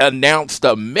 they announced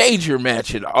a major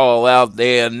match at All Out.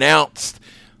 They announced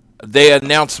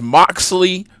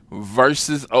Moxley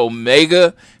versus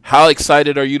Omega. How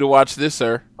excited are you to watch this,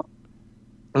 sir?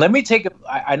 Let me take it.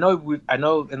 I know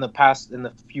in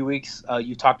the few weeks,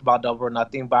 you talked about Double or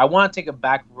Nothing, but I want to take it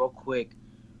back real quick.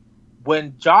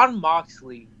 When Jon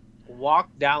Moxley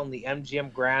walked down the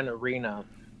MGM Grand Arena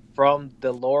from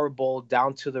the lower bowl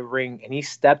down to the ring, and he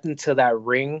stepped into that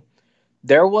ring,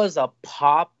 there was a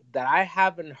pop that I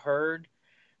haven't heard,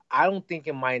 I don't think,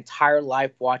 in my entire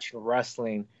life watching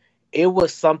wrestling. It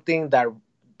was something that,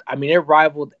 it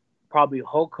rivaled probably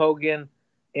Hulk Hogan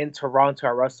in Toronto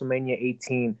at WrestleMania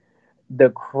 18. The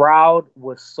crowd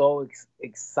was so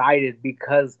excited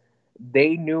because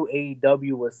they knew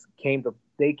AEW came to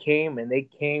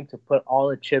put all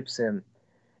the chips in.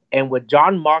 And with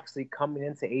Jon Moxley coming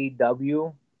into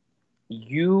AEW,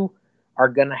 you are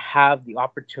going to have the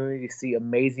opportunity to see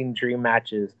amazing dream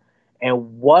matches.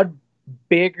 And what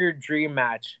bigger dream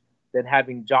match than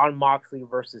having Jon Moxley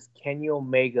versus Kenny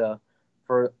Omega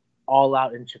for All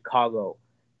Out in Chicago?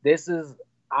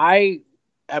 I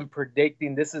am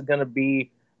predicting this is going to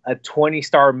be a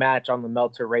 20-star match on the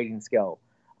Meltzer rating scale.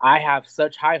 I have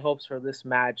such high hopes for this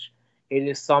match. It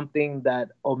is something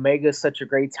that Omega is such a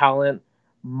great talent.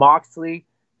 Moxley,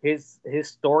 his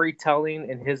storytelling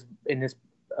in his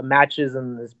matches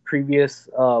in his previous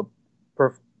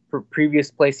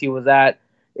previous place he was at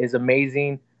is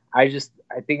amazing. I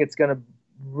think it's going to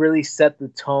really set the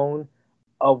tone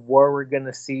of where we're going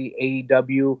to see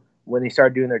AEW when they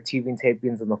start doing their TV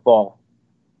tapings in the fall.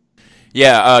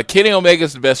 Yeah, Kenny Omega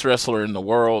is the best wrestler in the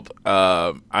world.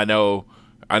 I know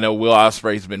Will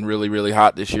Ospreay's been really, really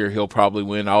hot this year. He'll probably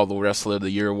win all the Wrestler of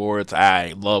the Year awards.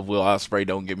 I love Will Ospreay,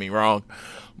 don't get me wrong.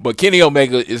 But Kenny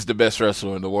Omega is the best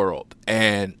wrestler in the world.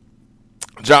 And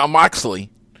Jon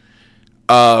Moxley,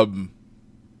 the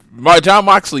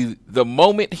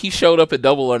moment he showed up at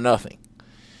Double or Nothing,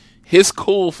 his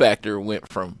cool factor went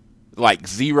from like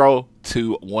 0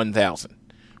 to 1,000.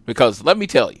 Because let me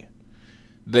tell you,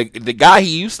 the guy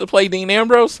he used to play, Dean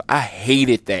Ambrose, I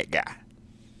hated that guy.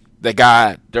 The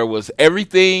guy, there was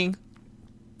everything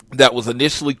that was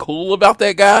initially cool about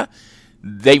that guy,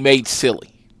 they made silly.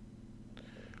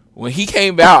 When he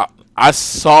came out, I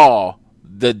saw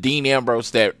the Dean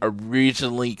Ambrose that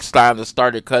originally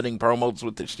started cutting promos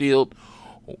with the Shield.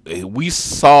 We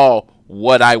saw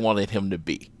what I wanted him to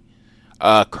be.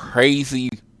 A crazy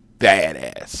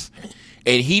badass.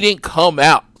 And he didn't come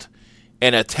out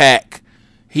and attack.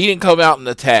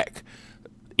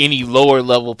 Any lower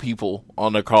level people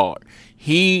on the card.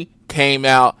 He came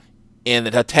out and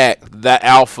attacked the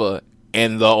Alpha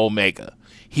and the Omega.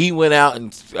 He went out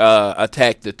and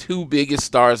attacked the two biggest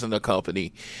stars in the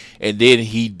company, and then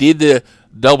he did the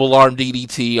double arm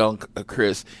DDT on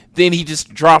Chris. Then he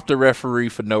just dropped the referee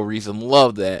for no reason.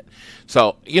 Love that.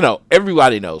 So,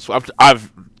 everybody knows.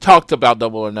 I've talked about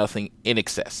Double or Nothing in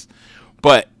excess,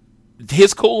 but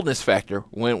his coolness factor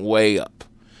went way up.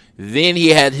 Then he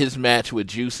had his match with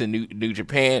Juice in New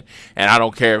Japan, and I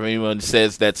don't care if anyone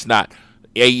says that's not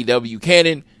AEW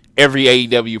canon. Every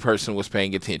AEW person was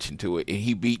paying attention to it, and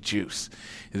he beat Juice.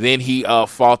 Then he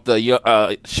fought the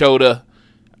Shota,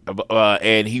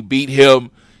 and he beat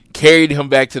him, carried him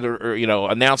back to the,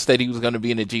 announced that he was going to be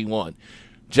in the G1.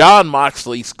 Jon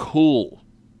Moxley's cool.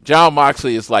 Jon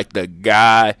Moxley is like the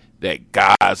guy that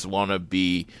guys want to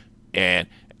be, and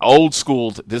old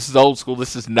school. This is old school.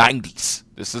 This is 90s.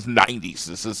 This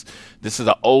is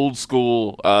an old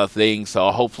school thing.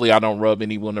 So hopefully I don't rub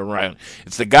anyone around.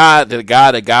 It's the guy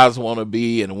that guys want to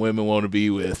be and women want to be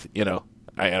with.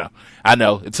 I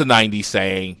know it's a 90s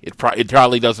saying. It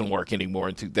probably doesn't work anymore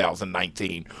in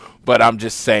 2019. But I'm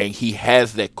just saying he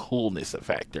has that coolness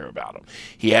factor about him.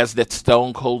 He has that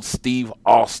Stone Cold Steve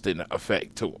Austin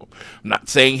effect to him. I'm not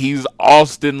saying he's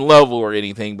Austin level or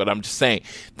anything, but I'm just saying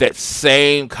that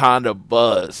same kind of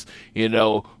buzz. When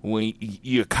I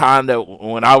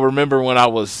remember when I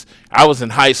was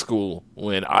in high school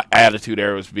when Attitude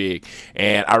Era was big,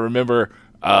 and I remember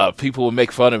people would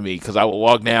make fun of me because I would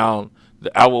walk down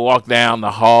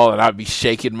the hall and I'd be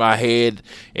shaking my head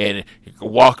and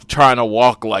trying to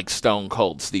walk like Stone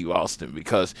Cold Steve Austin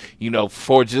because,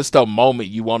 for just a moment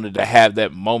you wanted to have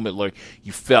that moment where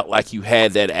you felt like you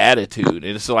had that attitude. And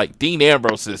it's like Dean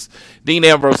Ambrose is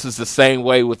the same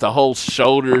way with the whole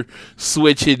shoulder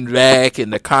switching back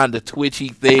and the kind of twitchy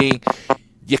thing.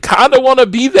 You kind of want to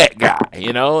be that guy,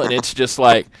 and it's just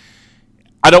like,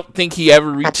 I don't think he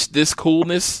ever reached this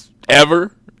coolness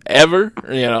ever.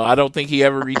 I don't think he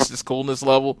ever reached this coolness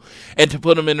level. And to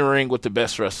put him in the ring with the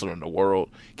best wrestler in the world,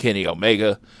 Kenny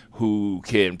Omega, who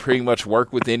can pretty much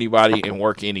work with anybody and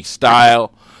work any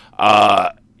style.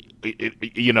 The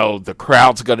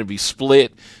crowd's going to be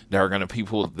split. There are going to be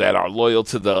people that are loyal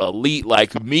to the elite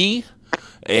like me,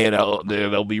 and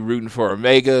they'll be rooting for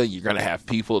Omega. You're going to have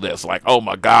people that's like, oh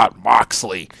my God,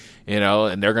 Moxley,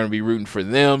 and they're going to be rooting for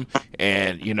them.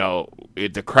 And,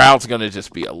 the crowd's going to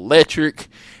just be electric.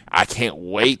 I can't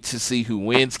wait to see who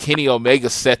wins. Kenny Omega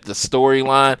set the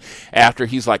storyline after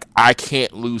he's like, I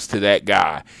can't lose to that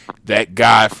guy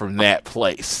from that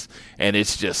place. And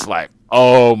it's just like,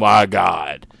 oh my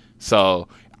God. So,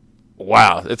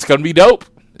 wow, it's going to be dope.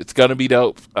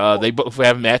 They both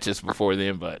have matches before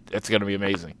then, but it's going to be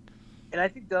amazing. And I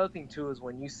think the other thing, too, is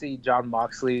when you see Jon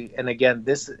Moxley, and again,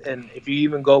 and if you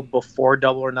even go before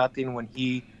Double or Nothing,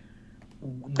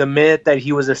 the minute that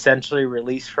he was essentially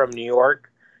released from New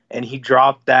York, and he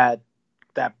dropped that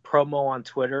promo on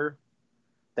Twitter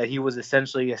that he was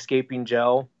essentially escaping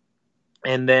jail,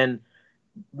 and then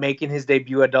making his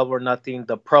debut at Double or Nothing,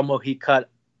 the promo he cut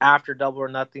after Double or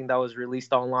Nothing that was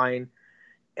released online,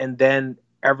 and then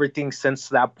everything since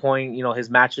that point, his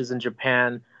matches in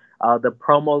Japan, the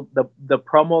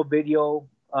promo video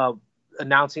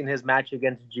announcing his match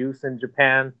against Juice in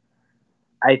Japan.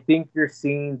 I think you're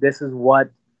seeing this is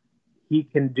what he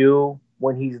can do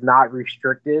when he's not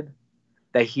restricted,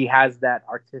 that he has that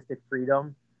artistic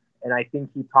freedom. And I think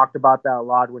he talked about that a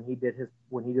lot when he did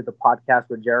the podcast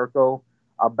with Jericho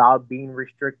about being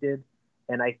restricted.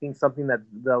 And I think something that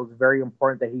was very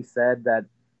important that he said that,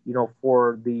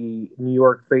 for the New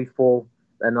York faithful,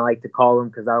 and I like to call them,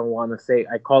 because I don't want to say,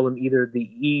 I call them either the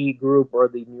E group or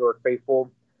the New York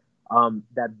faithful,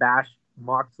 that bashed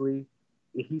Moxley.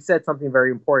 He said something very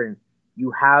important.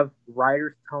 You have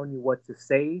writers telling you what to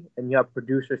say, and you have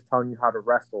producers telling you how to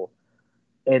wrestle.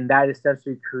 And that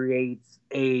essentially creates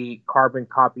a carbon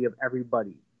copy of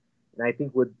everybody. And I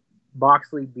think with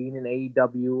Moxley being in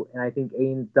AEW, and I think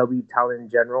AEW talent in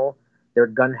general, they're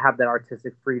going to have that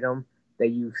artistic freedom that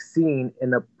you've seen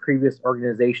in the previous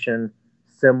organization,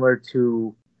 similar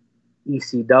to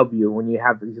ECW. When you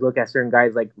look at certain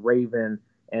guys like Raven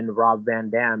and Rob Van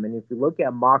Dam. And if you look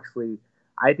at Moxley,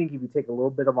 I think if you take a little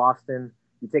bit of Austin,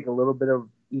 you take a little bit of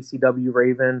ECW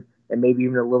Raven, and maybe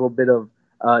even a little bit of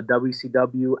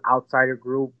WCW outsider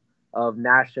group of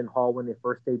Nash and Hall when they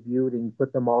first debuted, and you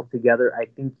put them all together, I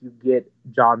think you get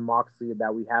Jon Moxley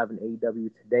that we have in AEW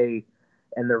today.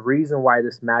 And the reason why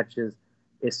this match is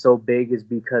so big is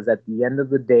because at the end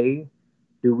of the day,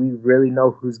 do we really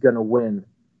know who's going to win?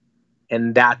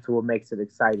 And that's what makes it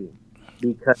exciting.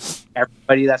 Because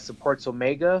everybody that supports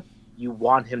Omega, you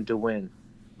want him to win.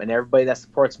 And everybody that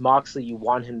supports Moxley, you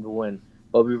want him to win.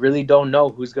 But we really don't know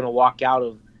who's going to walk out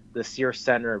of the Sears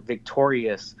Center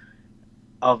victorious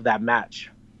of that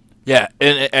match. Yeah,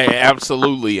 and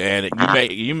absolutely. And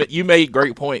you made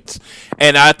great points.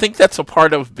 And I think that's a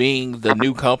part of being the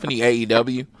new company,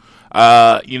 AEW.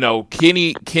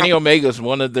 Kenny Omega is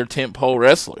one of their tentpole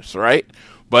wrestlers, right?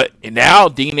 But now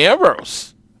Dean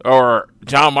Ambrose, or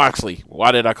Jon Moxley,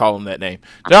 why did I call him that name?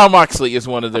 Jon Moxley is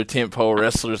one of their tentpole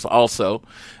wrestlers also.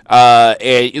 And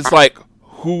it's like,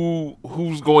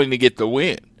 who's going to get the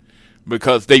win?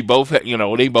 Because they both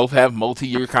have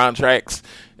multi-year contracts.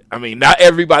 I mean, not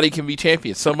everybody can be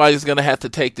champions. Somebody's going to have to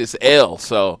take this L.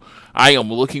 So I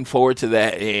am looking forward to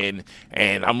that,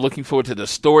 and I'm looking forward to the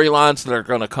storylines that are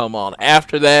going to come on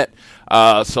after that.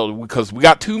 Because we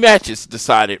got 2 matches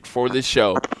decided for this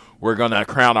show. We're going to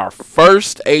crown our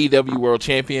first AEW World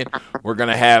Champion. We're going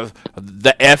to have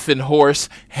the effing horse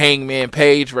Hangman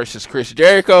Page versus Chris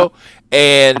Jericho,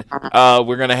 and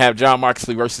we're going to have Jon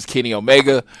Moxley versus Kenny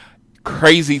Omega.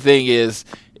 Crazy thing is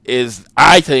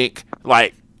I think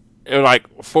like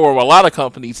for a lot of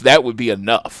companies that would be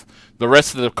enough. The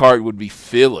rest of the card would be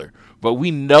filler, but we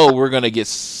know we're gonna get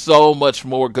so much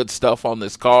more good stuff on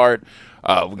this card.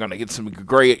 We're gonna get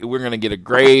a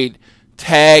great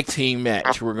tag team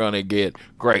match. We're gonna get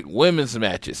great women's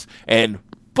matches,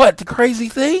 but the crazy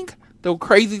thing,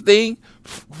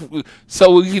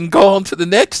 so we can go on to the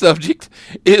next subject,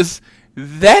 is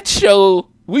that show.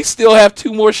 We still have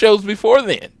 2 more shows before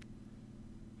then.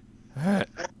 How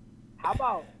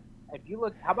about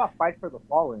Fight for the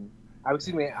Fallen? Not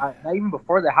even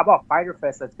before that. How about Fyter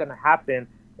Fest that's going to happen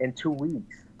in 2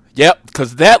 weeks? Yep,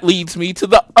 because that leads me to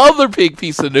the other big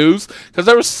piece of news, because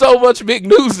there was so much big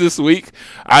news this week.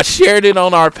 I shared it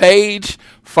on our page.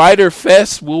 Fyter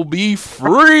Fest will be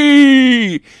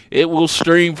free. It will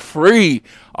stream free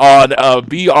on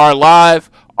BR Live.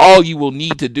 all you will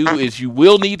need to do is you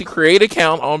will need to create an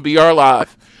account on BR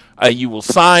Live. You will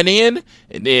sign in,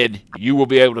 and then you will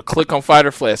be able to click on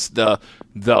Fighter Fest. The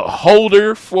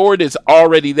holder for it is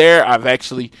already there. I've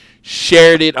actually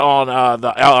shared it on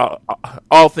the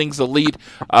All Things Elite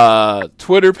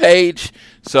Twitter page.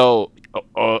 So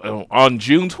on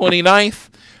June 29th,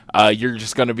 you're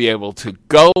just going to be able to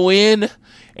go in,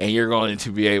 and you're going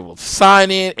to be able to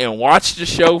sign in and watch the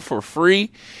show for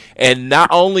free. And not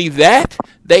only that,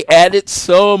 they added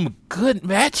some good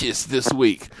matches this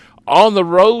week. On the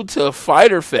road to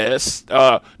Fighter Fest,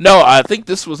 no, I think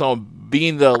this was on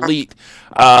Being the Elite.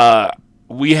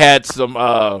 We had some,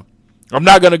 I'm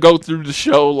not going to go through the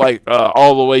show like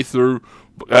all the way through,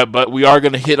 but we are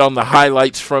going to hit on the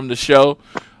highlights from the show.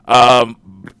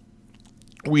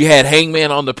 We had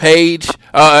Hangman on the page,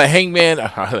 Hangman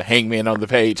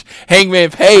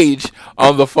Page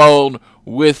on the phone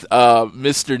with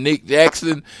Mr. Nick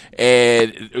Jackson,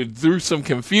 and through some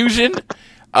confusion,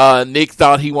 Nick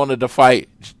thought he wanted to fight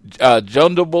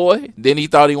Jungle Boy. Then he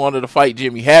thought he wanted to fight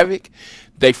Jimmy Havoc.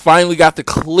 They finally got the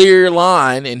clear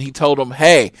line, and he told him,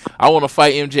 hey, I want to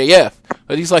fight MJF.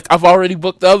 But he's like, I've already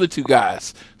booked the other two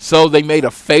guys. So they made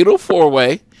a fatal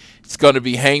four-way. It's going to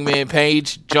be Hangman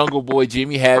Page, Jungle Boy,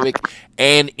 Jimmy Havoc,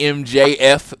 and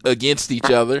MJF against each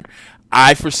other.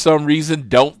 I, for some reason,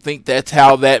 don't think that's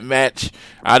how that match.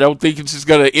 I don't think it's just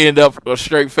going to end up a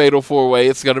straight fatal four-way.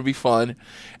 It's going to be fun.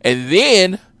 And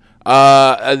then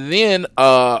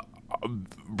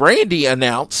Brandy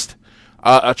announced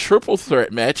a triple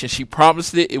threat match, and she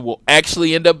promised it will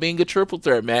actually end up being a triple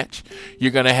threat match.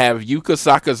 You're going to have Yuka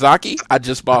Sakazaki. I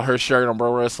just bought her shirt on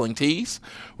Pro Wrestling Tees.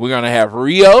 We're going to have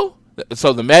Rio.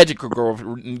 So the magical girl,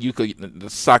 Yuka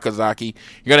Sakazaki.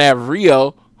 You're going to have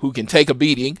Rio, who can take a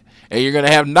beating. And you're going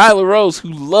to have Nyla Rose,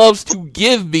 who loves to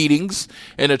give beatings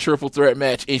in a triple threat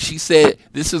match. And she said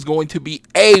this is going to be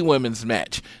a women's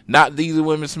match, not the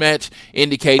women's match,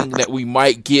 indicating that we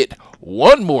might get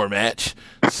one more match.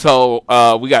 So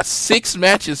we got 6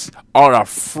 matches on a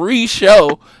free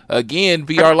show. Again,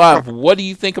 BR Live. What do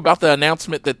you think about the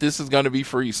announcement that this is going to be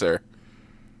free, sir?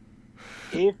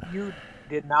 If you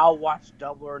did not watch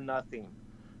Double or Nothing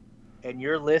and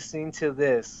you're listening to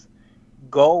this,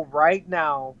 go right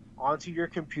now onto your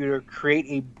computer, create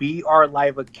a BR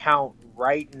Live account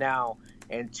right now,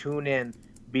 and tune in,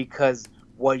 because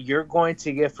what you're going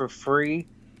to get for free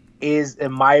is,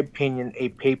 in my opinion, a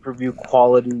pay-per-view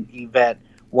quality event.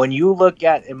 When you look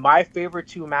at, in my favorite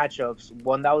 2 matchups,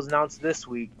 one that was announced this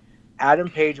week, Adam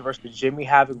Page versus Jimmy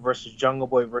Havoc versus Jungle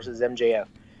Boy versus MJF.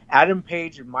 Adam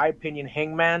Page, in my opinion,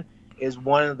 Hangman, is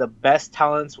one of the best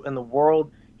talents in the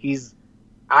world.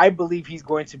 I believe he's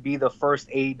going to be the first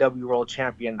AEW World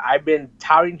Champion. I've been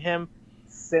touting him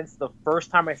since the first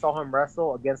time I saw him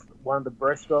wrestle against one of the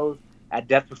Briscoes at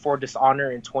Death Before Dishonor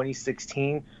in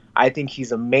 2016. I think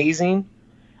he's amazing.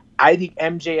 I think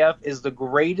MJF is the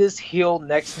greatest heel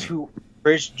next to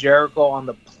Chris Jericho on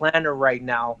the planet right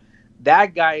now.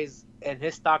 That guy and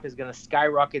his stock is going to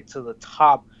skyrocket to the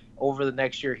top over the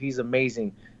next year. He's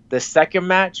amazing. The second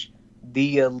match,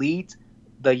 the Elite,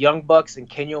 the Young Bucks and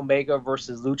Kenny Omega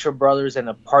versus Lucha Brothers and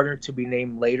a partner to be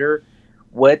named later.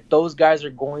 What those guys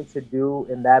are going to do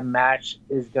in that match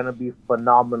is going to be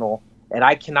phenomenal. And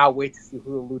I cannot wait to see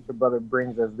who the Lucha Brother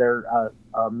brings as their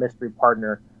mystery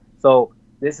partner. So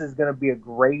this is going to be a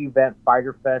great event,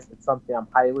 Fighter Fest. It's something I'm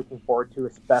highly looking forward to,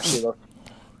 especially those.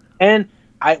 And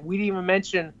we didn't even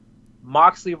mention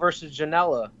Moxley versus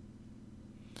Janela.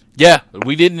 Yeah,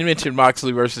 we didn't mention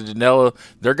Moxley versus Janela.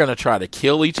 They're going to try to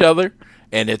kill each other,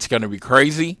 and it's going to be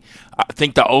crazy. I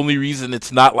think the only reason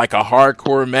it's not like a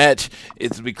hardcore match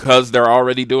is because they're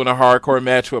already doing a hardcore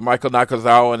match with Michael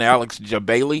Nakazawa and Alex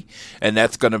Bailey, and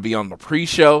that's going to be on the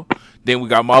pre-show. Then we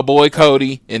got my boy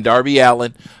Cody and Darby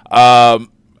Allin.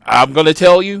 I'm going to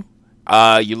tell you,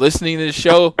 you're listening to the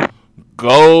show,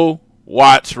 go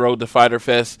watch Road to Fighter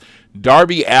Fest.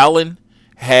 Darby Allin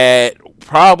had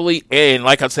probably, and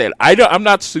like I said, I'm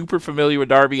not super familiar with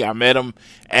Darby. I met him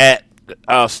at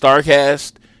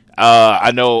StarCast.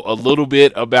 I know a little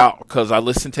bit about, because I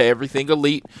listen to Everything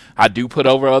Elite. I do put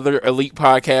over other Elite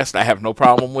podcasts. I have no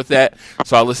problem with that.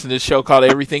 So I listen to this show called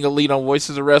Everything Elite on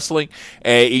Voices of Wrestling,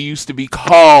 and it used to be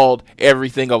called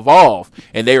Everything Evolve,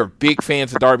 and they were big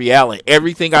fans of Darby Allin.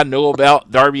 Everything I know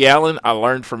about Darby Allin, I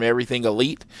learned from Everything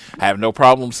Elite. I have no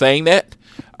problem saying that.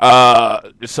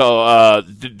 So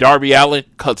Darby Allin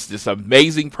cuts this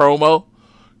amazing promo,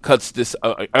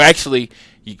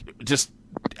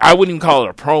 I wouldn't even call it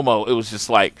a promo. It was just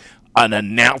like an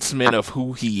announcement of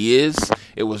who he is.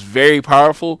 It was very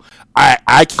powerful.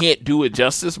 I can't do it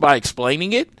justice by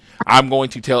explaining it. I'm going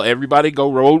to tell everybody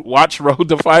watch Road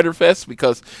to Fighter Fest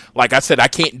because, like I said, I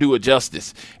can't do it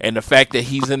justice. And the fact that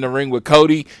he's in the ring with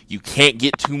Cody, you can't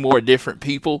get two more different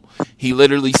people. He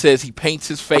literally says he paints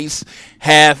his face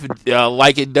half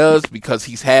like it does because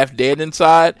he's half dead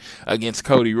inside against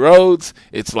Cody Rhodes.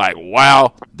 It's like,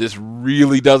 wow, this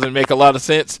really doesn't make a lot of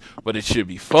sense, but it should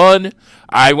be fun.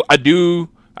 I do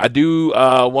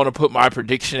want to put my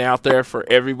prediction out there for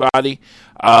everybody.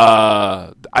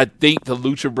 I think the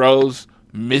Lucha Bros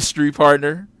mystery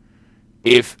partner,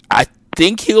 if I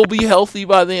think he'll be healthy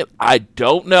by then, I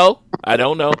don't know.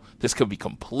 This could be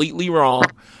completely wrong.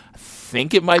 I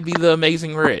think it might be the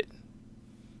Amazing Red.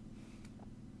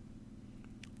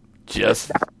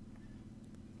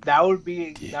 That would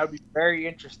be very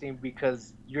interesting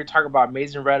because you're talking about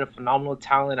Amazing Red, a phenomenal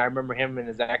talent. I remember him in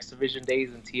his X Division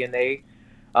days in TNA.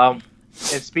 And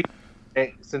speaking,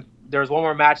 since there's one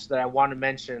more match that I want to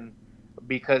mention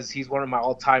because he's one of my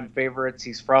all-time favorites.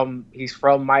 He's from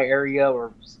my area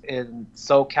or in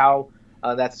SoCal.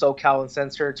 That's SoCal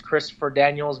Uncensored. It's Christopher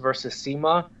Daniels versus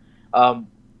CIMA.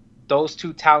 Those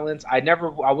two talents. I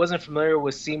wasn't familiar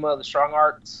with CIMA, the Strong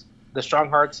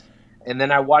Hearts, and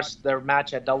then I watched their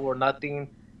match at Double or Nothing,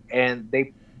 and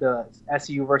the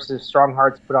SCU versus Strong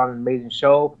Hearts put on an amazing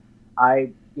show.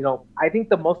 I think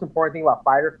the most important thing about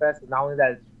Fyter Fest is not only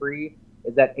that it's free,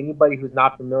 is that anybody who's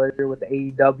not familiar with the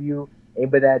AEW,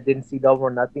 anybody that didn't see Double or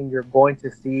Nothing, you're going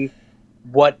to see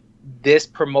what this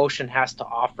promotion has to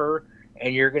offer,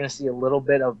 and you're going to see a little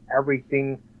bit of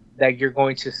everything that you're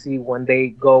going to see when they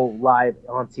go live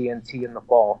on TNT in the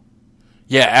fall.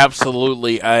 Yeah,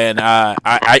 absolutely, and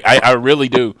I really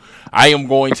do. I'm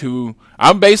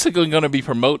basically going to be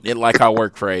promoting it like I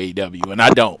work for AEW, and I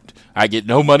don't. I get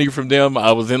no money from them.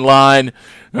 I was in line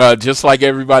just like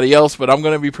everybody else, but I'm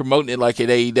going to be promoting it like at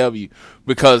AEW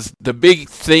because the big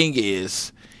thing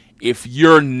is if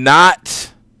you're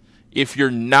not able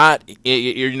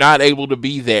to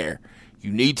be there,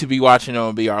 you need to be watching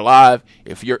on BR Live.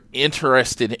 If you're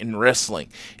interested in wrestling,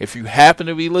 if you happen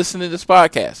to be listening to this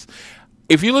podcast,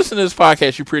 if you listen to this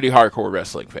podcast, you're a pretty hardcore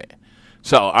wrestling fan.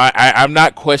 So I'm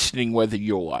not questioning whether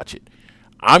you'll watch it.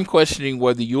 I'm questioning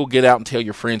whether you'll get out and tell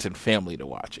your friends and family to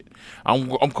watch it.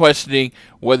 I'm questioning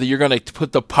whether you're going to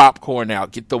put the popcorn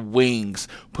out, get the wings,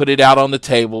 put it out on the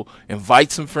table,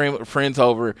 invite some friends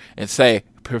over, and say,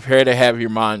 prepare to have your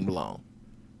mind blown.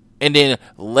 And then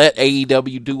let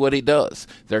AEW do what it does.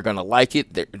 They're going to like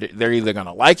it. They're either going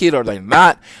to like it or they're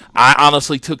not. I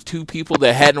honestly took two people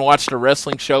that hadn't watched a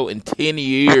wrestling show in 10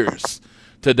 years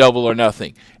to Double or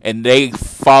Nothing, and they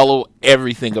follow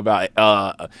everything about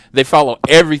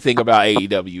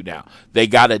AEW now. They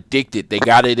got addicted. They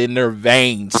got it in their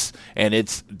veins, and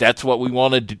that's what we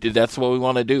want to do. That's what we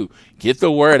want to do. Get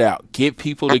the word out. Get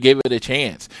people to give it a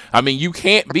chance. I mean, you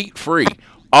can't beat free.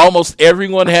 Almost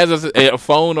everyone has a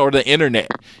phone or the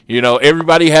internet.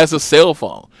 Everybody has a cell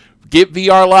phone. Get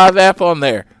VR Live app on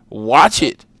there. Watch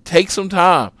it. Take some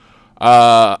time.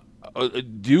 Let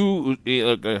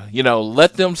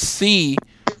them see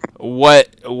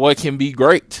what can be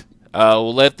great.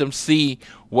 Let them see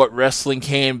what wrestling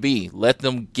can be. Let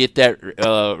them get that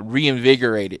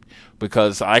reinvigorated.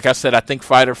 Because, like I said, I think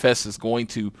Fyter Fest is going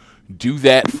to do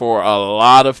that for a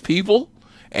lot of people.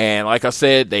 And like I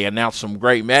said, they announced some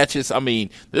great matches. I mean,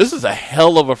 this is a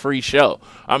hell of a free show.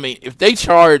 I mean, if they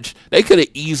could have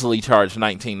easily charged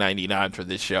 $19.99 for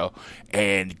this show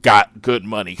and got good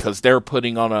money because they're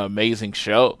putting on an amazing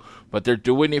show. But they're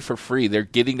doing it for free. They're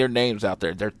getting their names out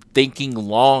there. They're thinking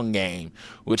long game,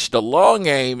 which the long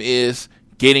game is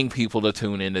getting people to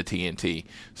tune into TNT.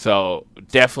 So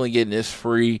definitely getting this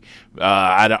free.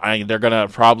 They're going to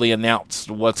probably announce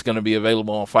what's going to be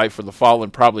available on Fight for the Fallen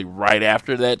probably right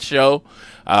after that show.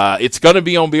 It's going to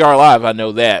be on BR Live, I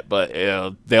know that, but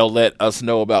they'll let us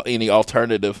know about any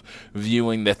alternative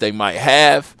viewing that they might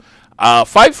have.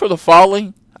 Fight for the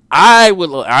Fallen,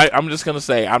 I'm just going to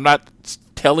say, I'm not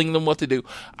telling them what to do.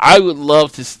 I would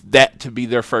love that to be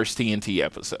their first TNT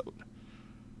episode.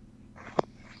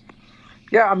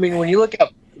 Yeah, I mean, when you look at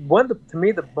to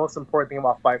me, the most important thing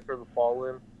about Fight for the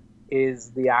Fallen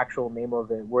is the actual name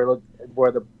of it, where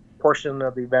the portion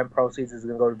of the event proceeds is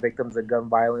going to go to victims of gun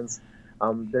violence.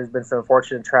 There's been some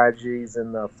unfortunate tragedies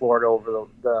in Florida over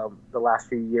the last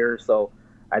few years, so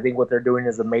I think what they're doing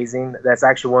is amazing. That's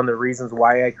actually one of the reasons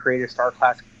why I created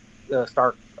StarCast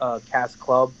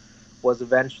Club. Was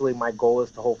eventually my goal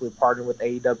is to hopefully partner with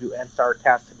AEW and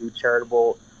StarCast to do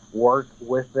charitable work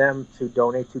with them to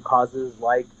donate to causes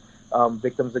like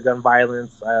victims of gun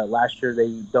violence. Last year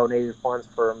they donated funds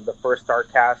from the first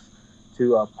StarCast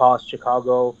to Pause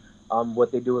Chicago.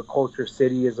 What they do at Culture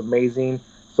City is amazing.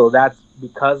 So that's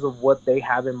because of what they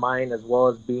have in mind, as well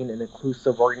as being an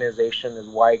inclusive organization, is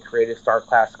why I created Star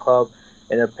Class Club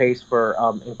and a place for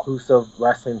inclusive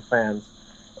wrestling fans.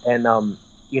 And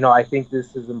I think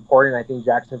this is important. I think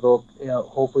Jacksonville,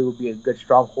 hopefully, will be a good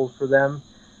stronghold for them.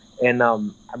 And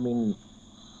the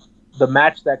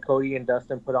match that Cody and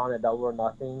Dustin put on at Double or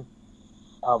Nothing,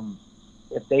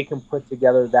 if they can put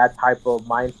together that type of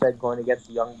mindset going against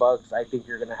the Young Bucks, I think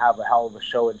you're going to have a hell of a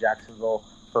show in Jacksonville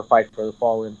for Fight for the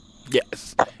Fallen.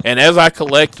 Yes, and as I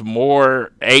collect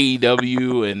more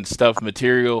AEW and stuff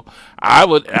material,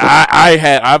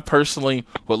 I personally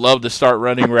would love to start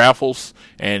running raffles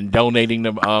and donating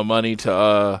the money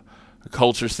to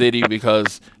Culture City,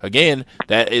 because again,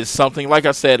 that is something. Like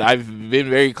I said, I've been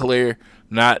very clear.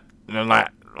 I'm not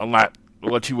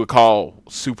what you would call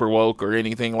super woke or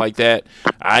anything like that.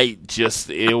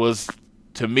 It was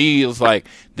like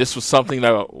this was something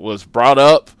that was brought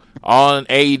up on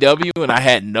AEW, and I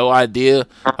had no idea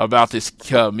about this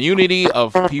community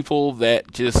of people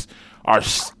that just are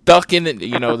stuck in it.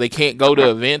 They can't go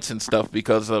to events and stuff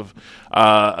because of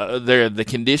the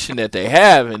condition that they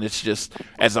have. And it's just,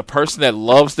 as a person that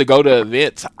loves to go to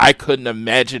events, I couldn't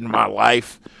imagine my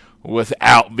life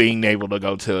without being able to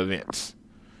go to events.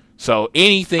 So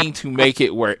anything to make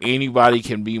it where anybody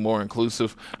can be more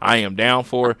inclusive, I am down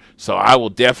for. So I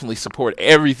will definitely support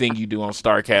everything you do on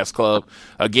StarCast Club.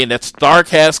 Again, that's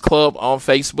StarCast Club on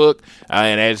Facebook.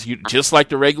 And just like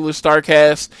the regular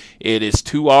StarCast, it is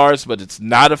 2 R's, but it's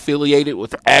not affiliated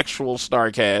with actual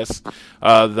StarCast,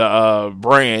 the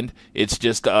brand. It's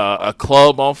just a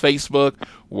club on Facebook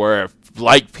where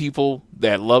people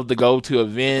that love to go to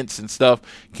events and stuff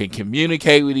can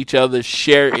communicate with each other,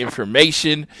 share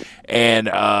information, and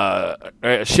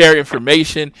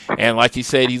like he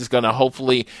said, he's going to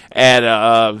hopefully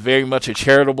add very much a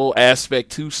charitable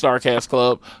aspect to StarCast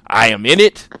Club. I am in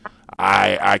it.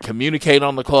 I communicate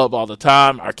on the club all the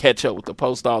time. I catch up with the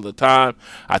post all the time.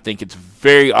 I think it's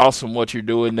very awesome what you're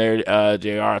doing there,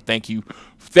 JR. Thank you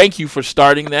for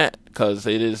starting that, because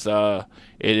it is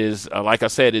like I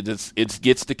said, it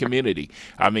gets the community.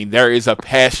 I mean, there is a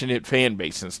passionate fan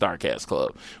base in StarCast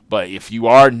Club. But if you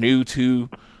are new to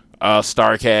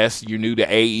StarCast, you're new to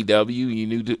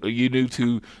AEW, you're new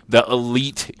to the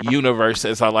Elite Universe,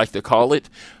 as I like to call it,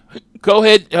 go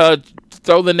ahead,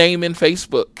 throw the name in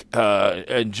Facebook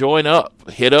and join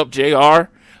up. Hit up JR.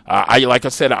 Like I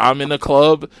said, I'm in the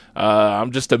club.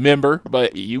 I'm just a member,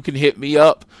 but you can hit me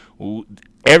up.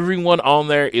 Everyone on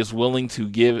there is willing to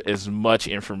give as much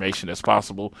information as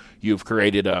possible. You've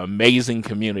created an amazing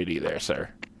community there, sir.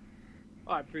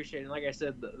 Oh, I appreciate it. Like I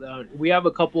said, we have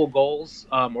a couple of goals,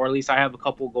 or at least I have a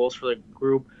couple of goals for the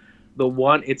group. The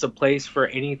one, it's a place for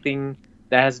anything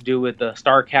that has to do with the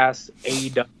StarCast,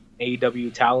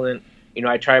 AEW talent.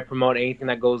 I try to promote anything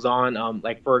that goes on.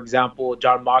 Like, for example,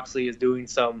 John Moxley is doing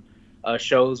some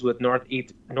shows with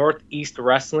Northeast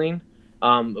Wrestling.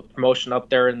 A promotion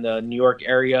up there in the New York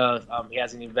area. He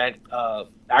has an event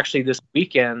actually this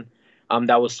weekend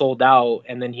that was sold out,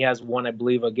 and then he has one, I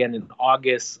believe, again in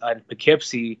August in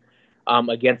Poughkeepsie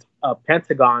against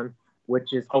Pentagon,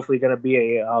 which is hopefully going to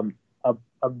be a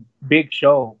big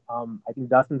show. I think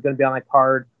Dustin's going to be on that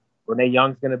card. Renee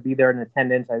Young's going to be there in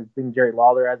attendance. I think Jerry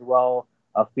Lawler as well.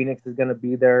 Phoenix is going to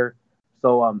be there.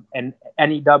 So and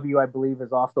NEW, I believe,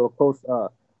 is also a close.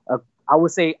 I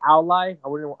would say ally. I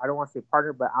don't want to say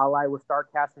partner, but ally with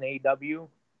StarCast and AEW.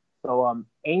 So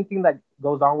anything that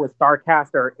goes on with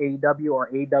StarCast or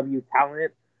AEW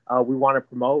talent, we want to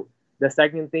promote. The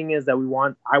second thing is that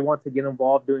I want to get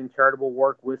involved doing charitable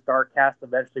work with StarCast,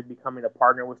 eventually becoming a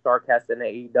partner with StarCast and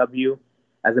AEW.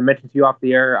 As I mentioned to you off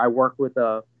the air,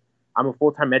 I'm a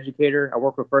full-time educator. I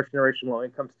work with first-generation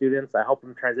low-income students. I help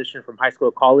them transition from high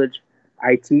school to college.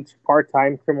 I teach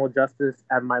part-time criminal justice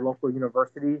at my local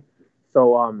university.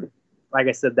 So, like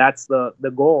I said, that's the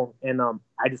goal, and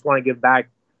I just want to give back.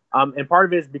 And part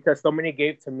of it is because so many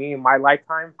gave to me in my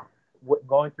lifetime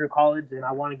going through college, and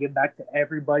I want to give back to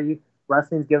everybody.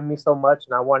 Wrestling's given me so much,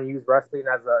 and I want to use wrestling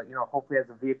as hopefully as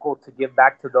a vehicle to give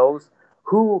back to those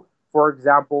who, for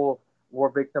example, were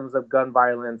victims of gun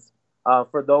violence,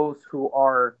 for those who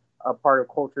are a part of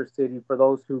Culture City, for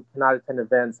those who cannot attend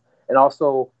events, and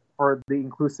also for the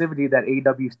inclusivity that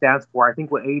AEW stands for. I think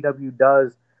what AEW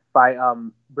does by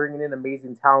bringing in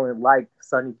amazing talent like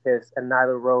Sonny Kiss and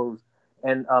Nyla Rose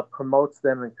and promotes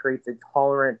them and creates a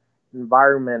tolerant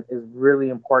environment is really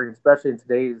important, especially in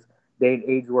today's day and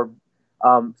age where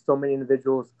so many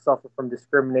individuals suffer from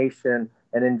discrimination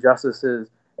and injustices.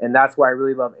 And that's why I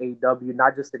really love AEW,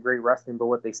 not just the great wrestling, but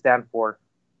what they stand for.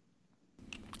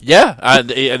 Yeah,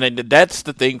 and that's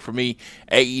the thing for me.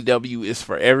 AEW is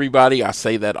for everybody. I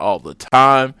say that all the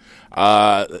time.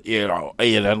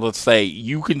 And let's say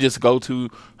you can just go to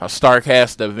a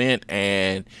Starcast event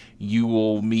and you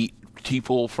will meet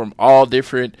people from all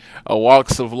different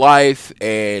walks of life,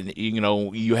 and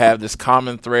you have this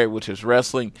common thread, which is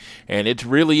wrestling, and it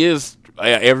really is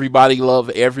everybody love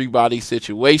everybody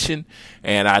situation,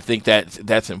 and I think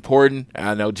that's important.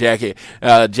 I know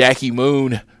Jackie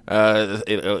Moon,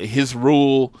 his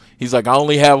rule, he's like, I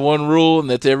only have one rule, and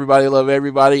that's everybody love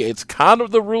everybody. It's kind of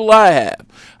the rule I have.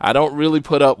 I don't really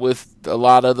put up with a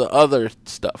lot of the other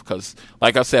stuff because,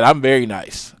 like I said, I'm very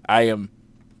nice. I am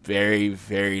very,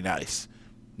 very nice.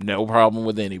 No problem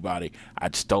with anybody. I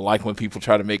just don't like when people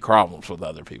try to make problems with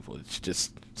other people. It's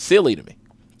just silly to me.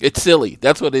 It's silly.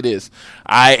 That's what it is.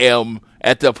 I am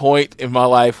at the point in my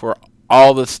life where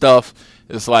all the stuff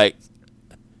is like,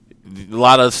 a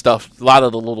lot of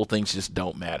the little things just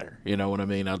don't matter. You know what I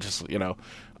mean? I just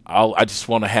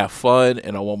want to have fun,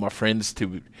 and I want my friends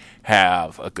to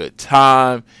have a good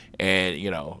time, and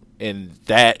and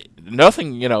that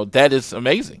that is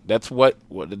amazing. That's what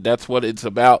it's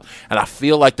about, and I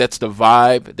feel like that's the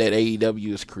vibe that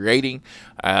AEW is creating,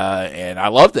 and I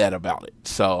love that about it.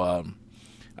 So,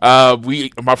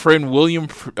 my friend William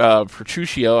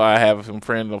Petruccio, I have him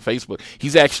friend on Facebook.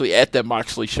 He's actually at that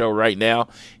Moxley show right now.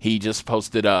 He just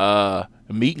posted a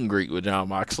meet and greet with Jon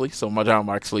Moxley. So my Jon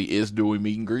Moxley is doing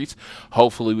meet and greets.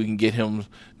 Hopefully we can get him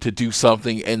to do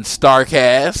something in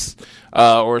Starcast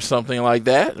or something like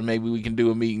that. And maybe we can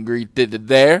do a meet and greet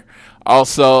there.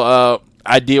 Also,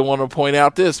 I did want to point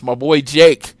out this. My boy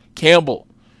Jake Campbell.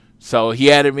 So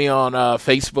he added me on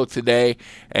Facebook today,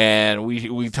 and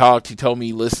we talked. He told me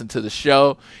he listened to the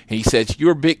show, and he said,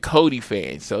 you're a big Cody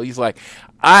fan. So he's like,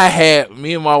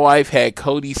 me and my wife had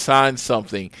Cody sign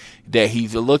something that he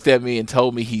looked at me and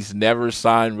told me he's never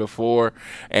signed before.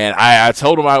 And I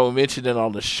told him I would mention it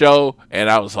on the show, and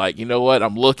I was like, you know what?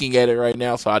 I'm looking at it right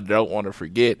now, so I don't want to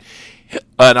forget.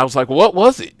 And I was like, what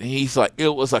was it? And he's like, it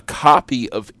was a copy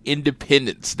of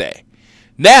Independence Day.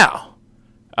 Now,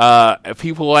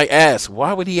 people ask,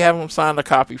 why would he have him sign a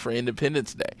copy for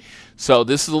Independence Day? So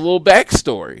this is a little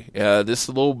backstory. This is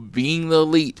a little being the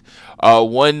elite.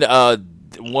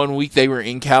 One week they were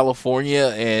in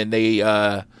California, and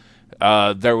there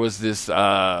was this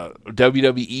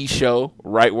WWE show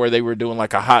right where they were doing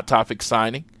like a Hot Topic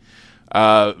signing.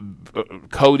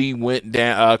 Cody went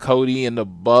down. Cody and the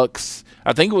Bucks.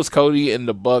 I think it was Cody and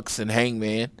the Bucks and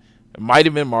Hangman. It might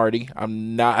have been Marty.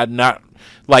 I'm not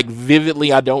like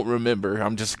vividly. I don't remember.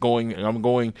 I'm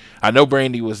going. I know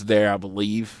Brandy was there, I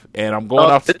believe, and I'm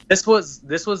going off. This was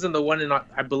in the one in,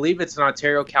 I believe it's in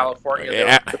Ontario, California.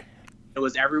 Yeah. It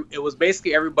was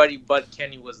basically everybody but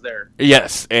Kenny was there.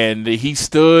 Yes, and he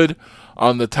stood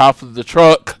on the top of the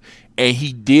truck, and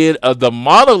he did the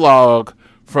monologue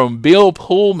from Bill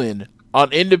Pullman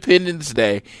on Independence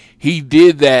Day. He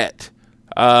did that.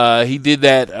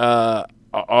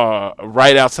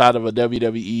 Right outside of a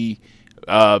WWE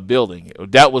building.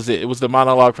 That was it. It was the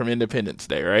monologue from Independence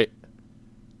Day, right?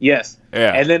 Yes.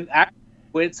 Yeah. And then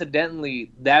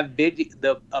coincidentally, that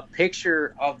video, a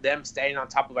picture of them standing on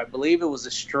top of, I believe it was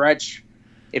a stretch.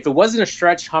 If it wasn't a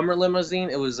stretch Hummer limousine,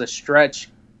 it was a stretch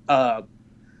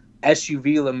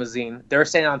SUV limousine. They're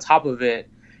standing on top of it,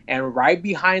 and right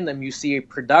behind them, you see a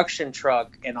production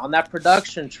truck, and on that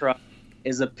production truck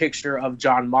is a picture of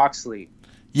Jon Moxley.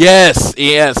 Yes,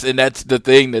 and that's the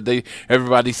thing that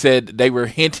everybody said they were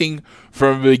hinting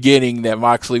from the beginning that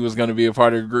Moxley was going to be a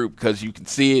part of the group, because you can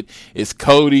see it's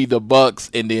Cody, the Bucks,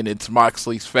 and then it's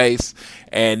Moxley's face,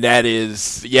 and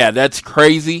that's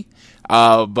crazy.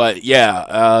 But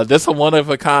that's a one of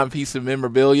a kind piece of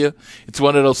memorabilia. It's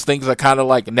one of those things I kind of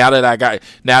like.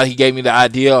 Now he gave me the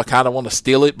idea, I kind of want to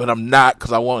steal it, but I'm not,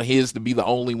 because I want his to be the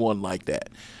only one like that.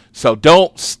 So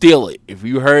don't steal it. If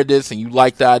you heard this and you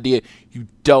like the idea, you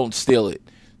don't steal it.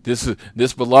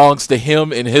 This belongs to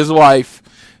him and his wife.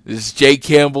 This is Jake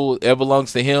Campbell. It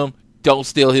belongs to him. Don't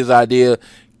steal his idea,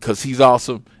 because he's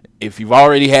awesome. If you've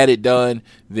already had it done,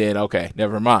 then okay,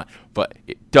 never mind. But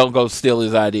don't go steal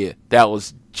his idea. That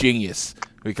was genius,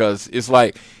 because it's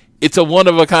a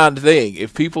one-of-a-kind thing.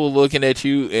 If people are looking at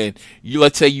you and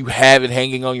let's say you have it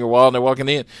hanging on your wall and they're walking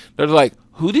in, they're like,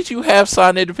 who did you have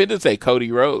sign Independence Day?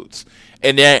 Cody Rhodes.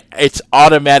 And then it's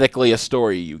automatically a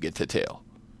story you get to tell.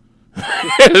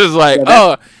 It's like,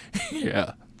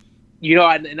 yeah.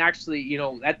 And actually,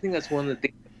 I think that's one of the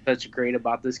things that's great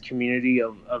about this community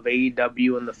of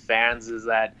AEW and the fans is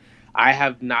that I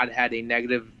have not had a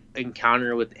negative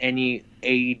encounter with any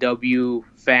AEW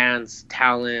fans,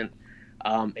 talent,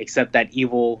 except that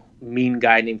evil, mean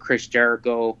guy named Chris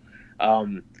Jericho.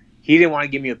 he didn't want to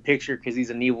give me a picture because he's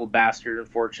an evil bastard,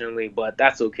 unfortunately. But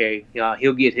that's okay.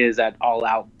 He'll get his at All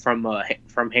Out from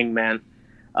Hangman.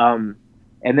 And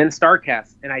then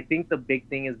Starrcast. And I think the big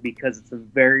thing is because it's a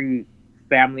very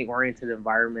family-oriented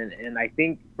environment. And I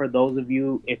think for those of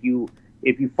you, if you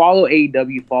follow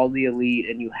AEW, follow the Elite,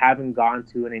 and you haven't gone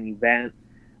to an event,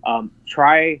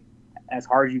 try as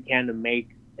hard as you can to make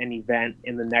an event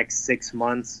in the next 6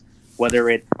 months, whether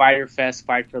it's Fyter Fest,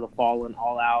 Fight for the Fallen,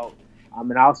 All Out.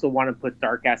 And I also want to put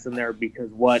Starrcast in there because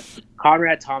what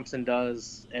Conrad Thompson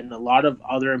does, and a lot of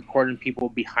other important people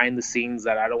behind the scenes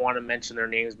that I don't want to mention their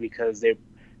names because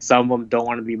some of them don't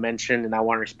want to be mentioned, and I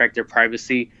want to respect their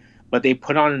privacy. But they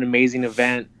put on an amazing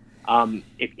event.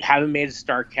 If you haven't made a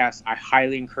Starrcast, I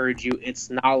highly encourage you. It's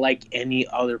not like any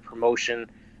other promotion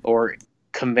or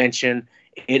convention.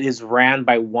 It is ran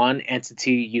by one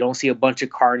entity. You don't see a bunch of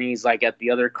carnies like at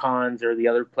the other cons or the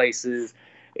other places.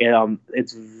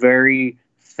 It's very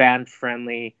fan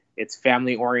friendly. It's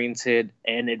family oriented,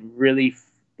 and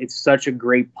it's such a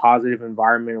great positive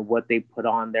environment of what they put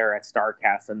on there at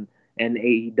Starrcast and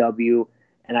AEW.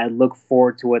 And I look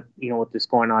forward to what's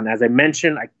going on. As I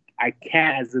mentioned, I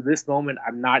can't, as of this moment,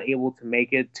 I'm not able to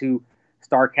make it to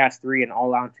Starrcast 3 and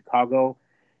All Out in Chicago.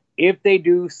 If they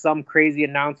do some crazy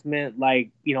announcement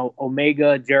like,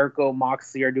 Omega, Jericho,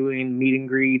 Moxley are doing meet and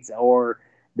greets, or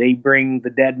they bring the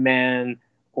Dead Man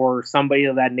or somebody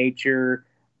of that nature,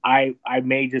 I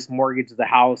may just mortgage the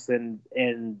house and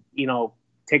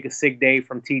take a sick day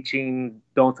from teaching,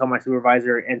 don't tell my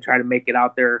supervisor, and try to make it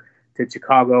out there to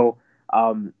Chicago.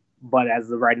 But as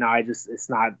of right now, it's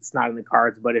not in the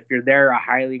cards. But if you're there, I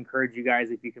highly encourage you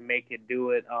guys, if you can make it,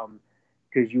 do it,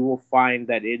 because you will find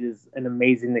that it is an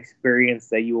amazing experience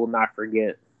that you will not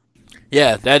forget.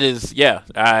 Yeah, that is. Yeah,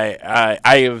 I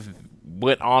have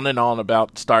went on and on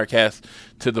about Starrcast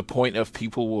to the point of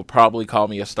people will probably call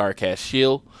me a Starrcast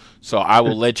shill. So I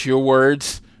will let your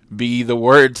words be the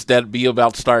words that be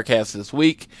about Starrcast this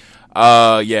week.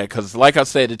 Because like I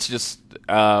said, it's just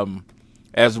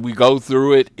as we go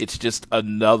through it, it's just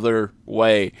another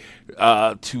way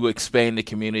to expand the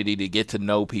community, to get to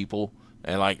know people,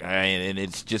 and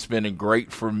it's just been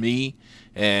great for me.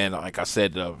 And like I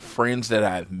said, the friends that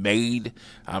I've made,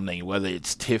 whether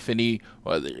it's Tiffany,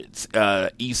 whether it's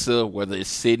Issa, whether it's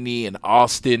Sydney and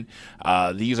Austin,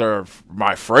 these are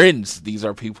my friends. These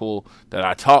are people that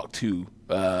I talk to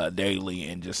daily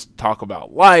and just talk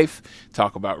about life,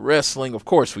 talk about wrestling. Of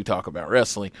course, we talk about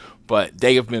wrestling, but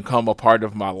they have become a part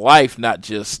of my life, not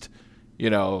just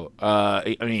and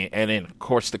then of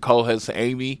course the co-host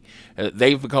Amy,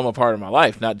 they've become a part of my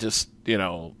life, not just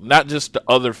the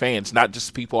other fans, not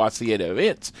just people I see at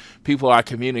events, people I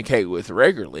communicate with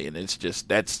regularly, and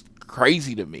that's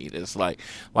crazy to me. It's like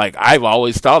I've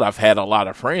always thought I've had a lot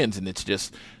of friends, and it's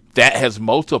just that has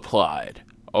multiplied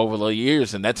over the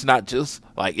years, and that's not just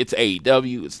like it's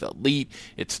AEW, it's the Elite,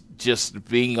 it's just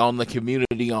being on the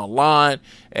community online,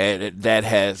 and that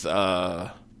has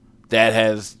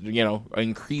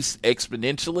increased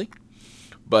exponentially.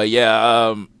 But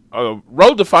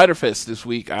Road to Fyter Fest this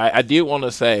week, I did want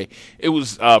to say it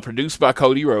was produced by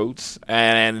Cody Rhodes,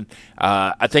 and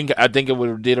I think it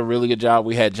did a really good job.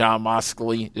 We had Jon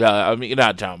Moxley,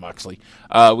 not Jon Moxley.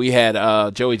 We had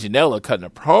Joey Janela cutting a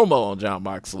promo on Jon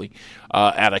Moxley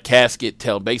at a casket,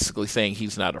 basically saying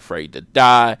he's not afraid to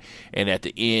die. And at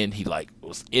the end, he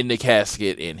was in the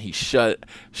casket and he shut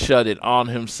it on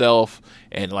himself.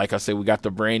 And like I said, we got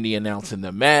the Brandy announcing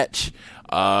the match.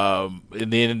 And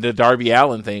then the Darby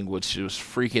Allin thing, which was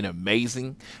freaking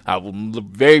amazing. I'm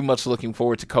very much looking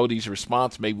forward to Cody's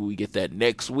response. Maybe we get that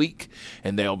next week,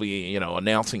 and they'll be,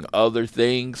 announcing other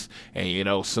things. And,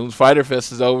 as soon as Fyter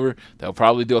Fest is over, they'll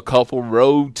probably do a couple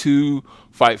Road to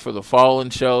Fight for the Fallen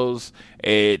shows.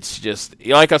 It's just,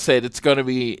 like I said, it's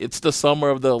the summer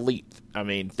of the Elite.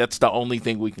 That's the only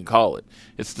thing we can call it.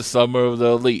 It's the summer of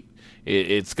the Elite.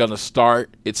 It's going to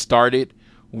start. It started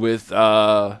with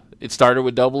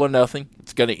Double or Nothing.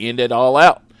 It's going to end at All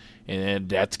Out. And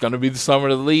that's going to be the summer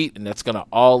of the Elite, and that's going to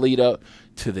all lead up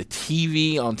to the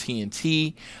TV on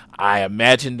TNT. I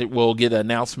imagine that we'll get an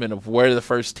announcement of where the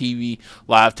first TV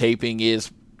live taping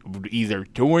is, either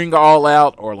during All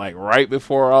Out or right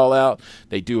before All Out.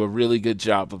 They do a really good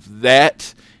job of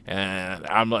that. And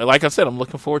I'm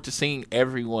looking forward to seeing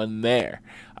everyone there.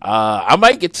 I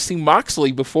might get to see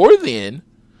Moxley before then,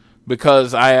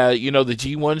 because the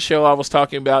G1 show I was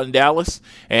talking about in Dallas,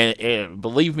 and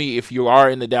believe me, if you are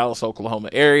in the Dallas, Oklahoma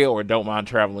area or don't mind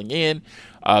traveling in,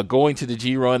 Going to the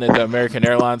G1 at the American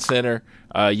Airlines Center,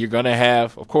 you're going to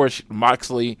have, of course,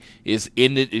 Moxley is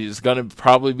going to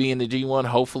probably be in the G1.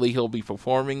 Hopefully he'll be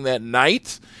performing that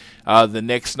night. The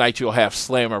next night you'll have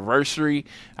Slammiversary.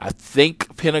 I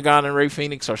think Pentagon and Ray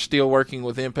Phoenix are still working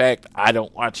with Impact. I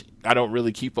don't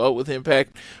really keep up with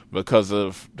Impact because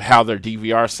of how their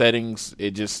DVR settings,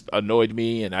 it just annoyed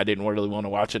me and I didn't really want to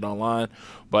watch it online.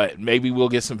 But maybe we'll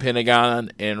get some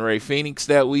Pentagon and Ray Phoenix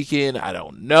that weekend. I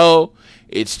don't know.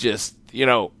 It's just,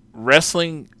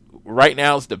 wrestling right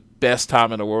now is the best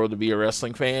time in the world to be a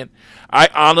wrestling fan. I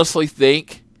honestly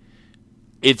think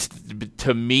it's,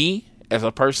 to me, as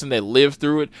a person that lived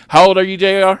through it. How old are you,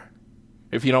 JR?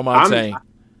 If you don't mind saying.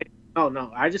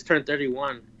 No. I just turned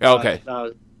 31. Okay.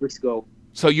 Weeks ago.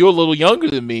 So you're a little younger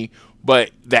than me,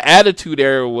 but the Attitude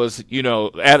Era was, you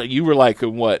were like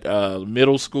in what,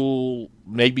 middle school,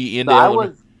 maybe in the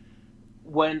elementary?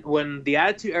 When the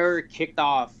Attitude Era kicked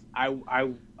off,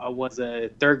 I was a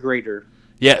third grader.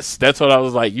 Yes, that's what I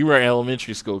was like. You were in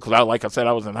elementary school because, like I said,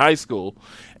 I was in high school,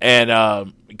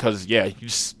 and because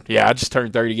I just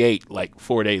turned 38 like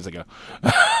 4 days ago.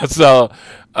 So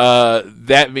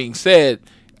that being said,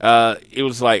 it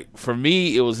was like for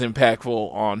me, it was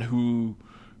impactful on who,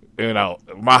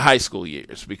 my high school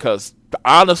years because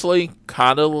honestly,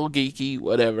 kind of a little geeky,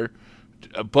 whatever,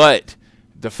 but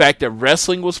the fact that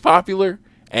wrestling was popular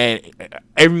and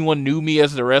everyone knew me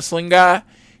as the wrestling guy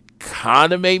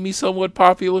kind of made me somewhat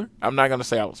popular. I'm not going to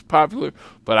say I was popular,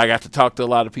 but I got to talk to a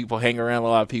lot of people, hang around a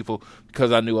lot of people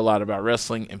because I knew a lot about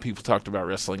wrestling, and people talked about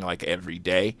wrestling like every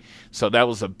day. So that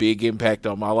was a big impact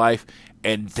on my life,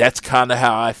 and that's kind of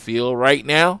how I feel right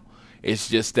now. It's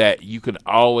just that you can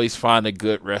always find a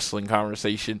good wrestling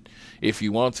conversation if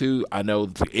you want to. I know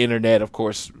the internet, of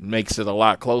course, makes it a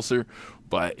lot closer,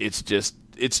 but it's just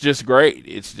great.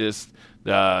 It's just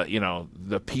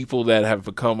the people that have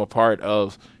become a part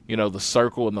of the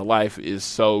circle and the life is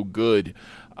so good.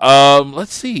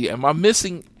 Let's see. Am I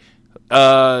missing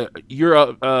or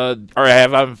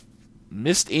have I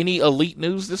missed any elite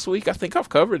news this week? I think I've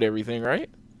covered everything, right?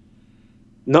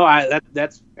 No,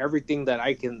 that's everything that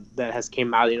has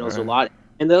came out. It's a lot.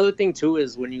 And the other thing too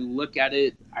is when you look at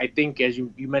it, I think as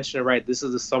you mentioned it right, this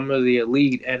is the summer of the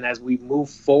elite, and as we move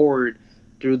forward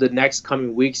through the next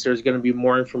coming weeks, there's going to be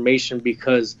more information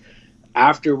because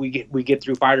after we get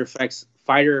through Fyter Fest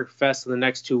in the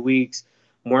next 2 weeks,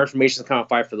 more information is coming out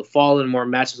Fight for the Fallen, more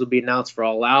matches will be announced for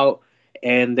All Out,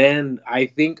 and then I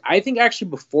think actually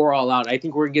before All Out, I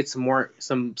think we're gonna get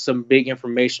some big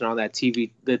information on that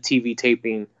the TV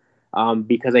taping,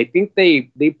 because I think they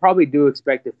probably do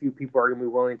expect a few people are gonna be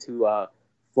willing to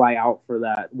fly out for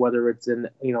that, whether it's in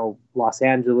Los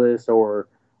Angeles or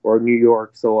New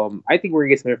York. So I think we're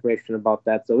gonna get some information about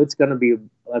that. So it's gonna be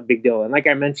a big deal. And like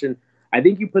I mentioned, I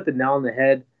think you put the nail on the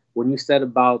head when you said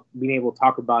about being able to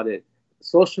talk about it.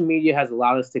 Social media has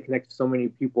allowed us to connect to so many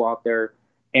people out there,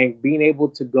 and being able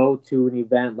to go to an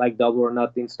event like Double or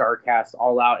Nothing, StarCast,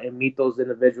 All Out, and meet those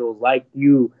individuals like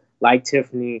you, like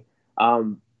Tiffany,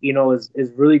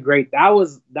 is really great. That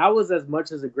was as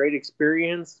much as a great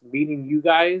experience meeting you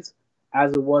guys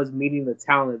as it was meeting the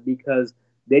talent, because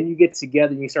then you get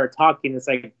together and you start talking.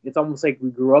 It's almost like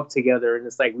we grew up together, and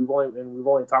it's like we've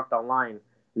only talked online.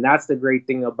 And that's the great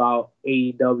thing about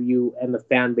AEW and the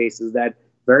fan base, is that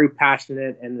very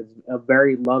passionate and it's a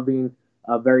very loving,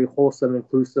 a very wholesome,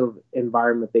 inclusive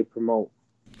environment they promote.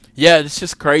 Yeah, it's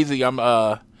just crazy. I'm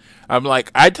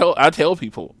like, I tell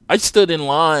people I stood in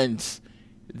lines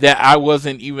that I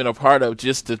wasn't even a part of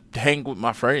just to hang with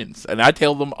my friends, and I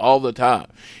tell them all the time,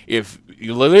 if we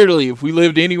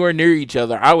lived anywhere near each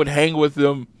other, I would hang with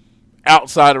them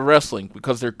outside of wrestling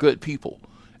because they're good people.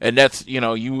 And that's,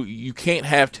 you can't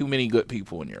have too many good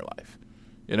people in your life.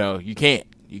 You can't.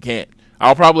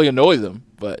 I'll probably annoy them,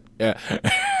 but yeah,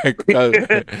 because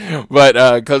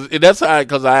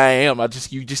I am.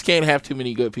 You just can't have too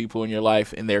many good people in your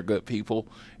life, and they're good people,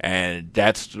 and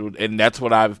that's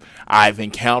what I've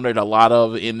encountered a lot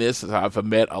of in this. I've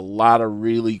met a lot of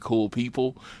really cool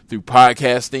people through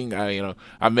podcasting.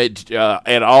 I met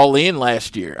at All In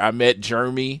last year. I met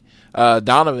Jeremy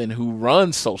Donovan, who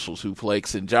runs Social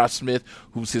Suplex, and Josh Smith,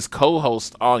 who's his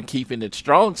co-host on Keeping It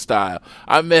Strong Style.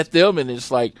 I met them, and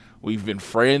it's like we've been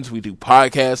friends. We do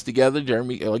podcasts together.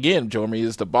 Jeremy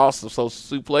is the boss of Social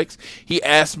Suplex. He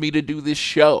asked me to do this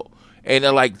show, and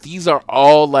they're like, these are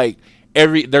all like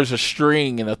there's a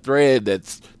string and a thread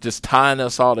that's just tying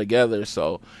us all together.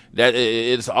 So that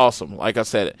it's awesome. Like I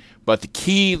said, but the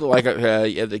key, to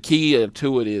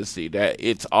it is that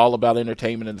it's all about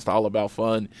entertainment and it's all about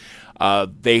fun.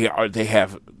 They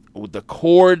have the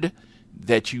cord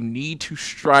that you need to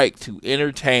strike to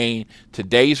entertain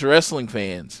today's wrestling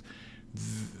fans,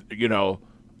 the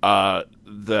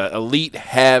Elite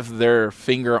have their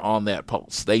finger on that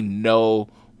pulse. They know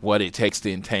what it takes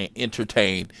to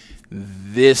entertain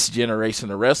this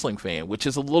generation of wrestling fan, which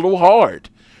is a little hard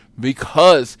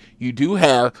because you do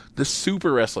have the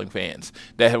super wrestling fans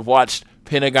that have watched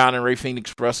Pentagon and Rey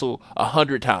Fenix wrestle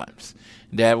 100 times.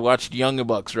 They have watched Young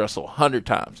Bucks wrestle 100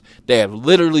 times. They have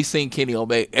literally seen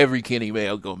every Kenny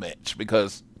Omega match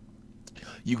because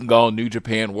you can go on New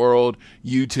Japan World,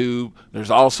 YouTube.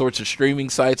 There's all sorts of streaming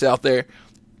sites out there.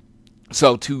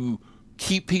 So to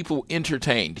keep people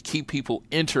entertained, to keep people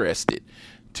interested,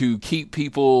 to keep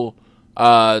people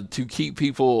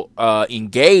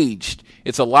engaged,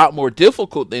 it's a lot more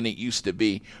difficult than it used to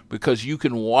be because you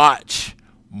can watch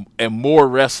more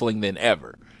wrestling than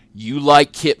ever. You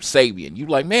like Kip Sabian. You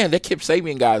like, man, that Kip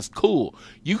Sabian guy is cool.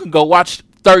 You can go watch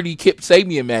 30 Kip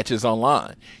Sabian matches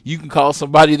online. You can call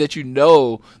somebody that you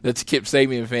know that's a Kip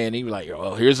Sabian fan and you're like,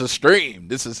 oh, here's a stream.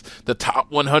 This is the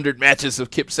top 100 matches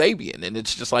of Kip Sabian. And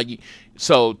it's just like,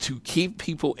 so to keep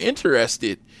people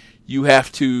interested, you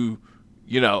have to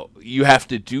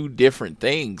do different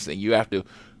things, and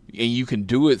you can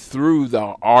do it through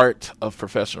the art of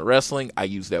professional wrestling. I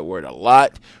use that word a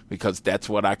lot because that's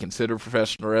what I consider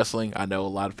professional wrestling. I know a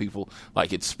lot of people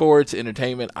like it's sports,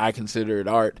 entertainment. I consider it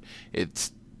art.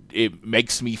 It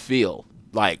makes me feel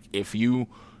like if you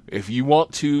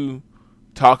want to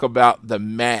talk about the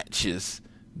matches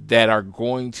that are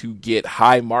going to get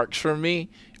high marks from me,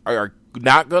 are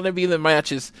not going to be the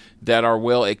matches that are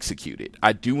well executed.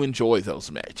 I do enjoy those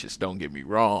matches, don't get me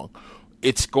wrong.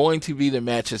 It's going to be the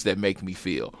matches that make me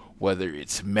feel, whether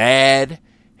it's mad,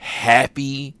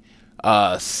 happy,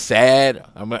 sad.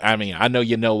 I mean, I know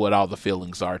you know what all the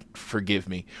feelings are, forgive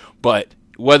me, but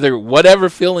whatever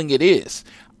feeling it is,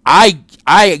 I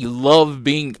love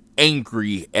being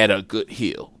angry at a good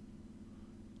heel.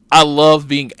 I love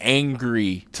being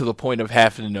angry to the point of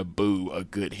having to boo a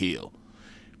good heel.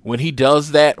 When he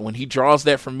does that, when he draws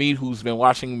that from me, who's been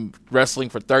watching wrestling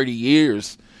for 30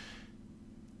 years,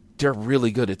 they're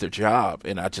really good at their job,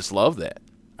 and I just love that.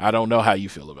 I don't know how you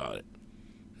feel about it.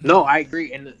 No, I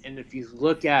agree. And if you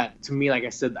look at, to me, like I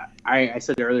said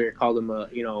earlier, I called him a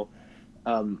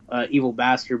evil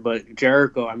bastard, but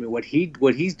Jericho, I mean, what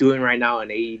he's doing right now in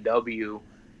AEW,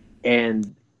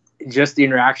 and just the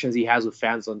interactions he has with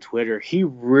fans on Twitter, he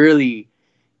really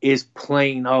is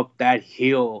playing up that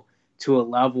heel to a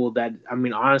level that, I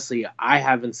mean, honestly, I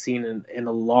haven't seen in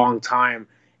a long time.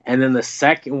 And then the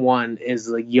second one is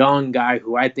the young guy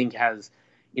who I think has,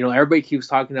 everybody keeps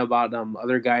talking about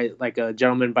other guys, like a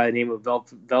gentleman by the name of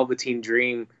Velveteen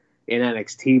Dream in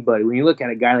NXT. But when you look at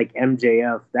a guy like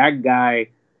MJF, that guy,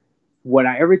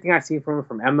 everything I've seen from him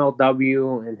from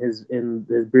MLW and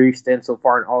his brief stint so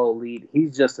far in All Elite,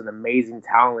 he's just an amazing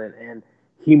talent, and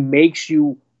he makes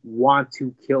you want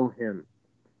to kill him.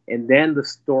 And then the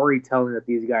storytelling that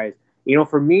these guys,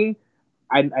 for me,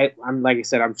 I'm like I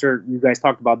said, I'm sure you guys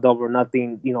talked about Double or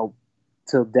Nothing,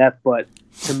 till death. But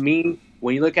to me,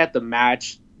 when you look at the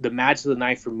match of the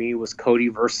night for me was Cody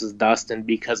versus Dustin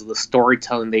because of the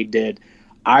storytelling they did.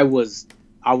 I was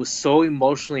so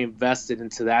emotionally invested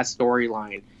into that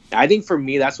storyline. I think for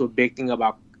me, that's what big thing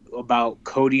about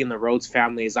Cody and the Rhodes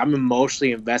family is. I'm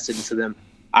emotionally invested into them.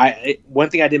 One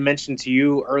thing I didn't mention to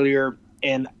you earlier,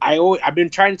 and I've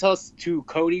been trying to tell this to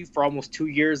Cody for almost 2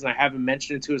 years, and I haven't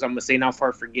mentioned it to us. I'm gonna say now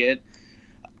before I forget.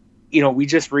 We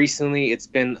just recently, it's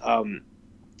been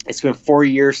 4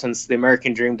 years since the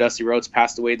American Dream Dusty Rhodes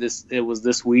passed away. It was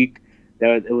this week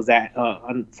that it was that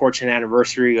unfortunate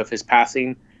anniversary of his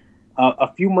passing.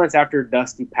 A few months after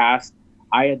Dusty passed,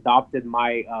 I adopted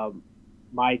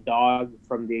my dog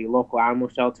from the local animal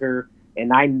shelter,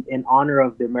 and in honor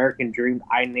of the American Dream,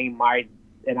 I named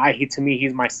to me,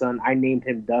 he's my son. I named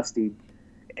him Dusty.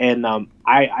 And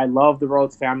I love the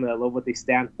Rhodes family. I love what they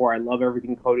stand for. I love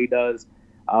everything Cody does.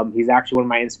 He's actually one of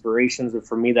my inspirations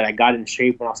for me that I got in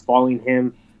shape when I was following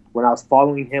him. When I was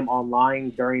following him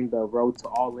online during the Road to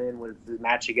All In with his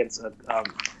match against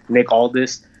Nick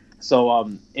Aldis. So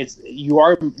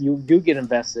you do get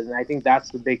invested, and I think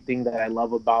that's the big thing that I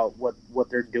love about what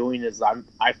they're doing is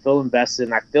I feel invested,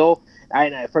 and I feel,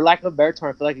 for lack of a better term,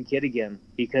 I feel like a kid again,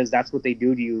 because that's what they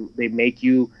do to you. They make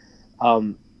you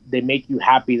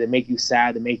happy, they make you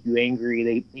sad, they make you angry.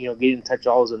 They get in touch with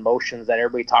all those emotions that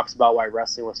everybody talks about why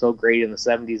wrestling was so great in the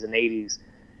 70s and 80s,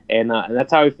 and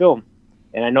that's how I feel.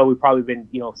 And I know we've probably been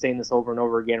saying this over and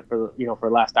over again for the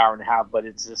last hour and a half, but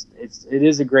it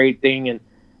is a great thing.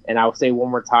 And I will say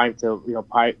one more time to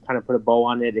kind of put a bow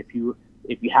on it. If you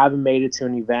haven't made it to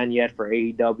an event yet for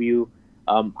AEW,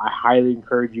 I highly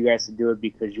encourage you guys to do it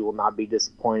because you will not be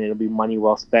disappointed. It'll be money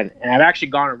well spent. And I've actually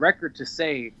gone on record to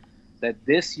say that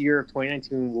this year of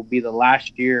 2019 will be the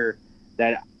last year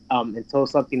that until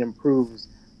something improves,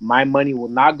 my money will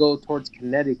not go towards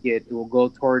Connecticut. It will go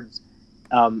towards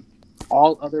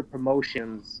all other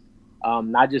promotions,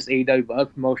 not just AEW, but other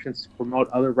promotions to promote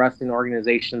other wrestling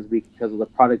organizations because of the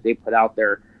product they put out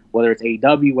there, whether it's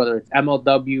AEW, whether it's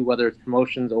MLW, whether it's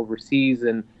promotions overseas,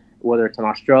 and whether it's in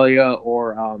Australia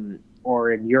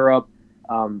or in Europe,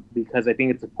 because I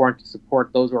think it's important to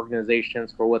support those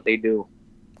organizations for what they do.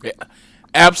 Yeah,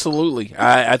 absolutely.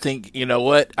 I think, you know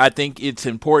what? I think it's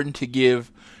important to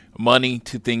give money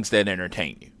to things that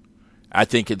entertain you. I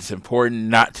think it's important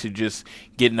not to just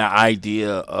get an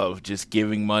idea of just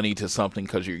giving money to something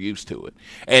because you're used to it.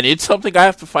 And it's something I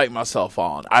have to fight myself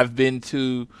on. I'm at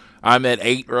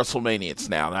 8 WrestleManias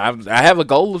now. And I have a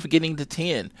goal of getting to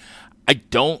 10. I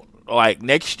don't,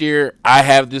 next year, I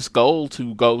have this goal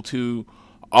to go to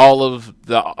all of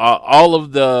the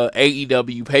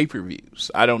AEW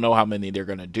pay-per-views. I don't know how many they're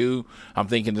going to do. I'm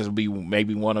thinking this will be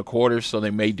maybe one a quarter, so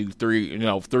they may do 3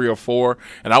 or 4.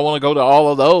 And I want to go to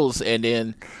all of those. And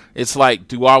then it's like,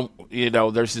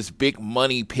 there's this big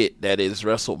money pit that is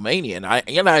WrestleMania. And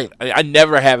I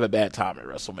never have a bad time at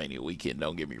WrestleMania weekend,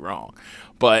 don't get me wrong.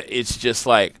 But it's just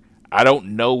like, I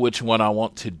don't know which one I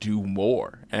want to do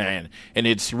more. And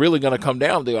it's really going to come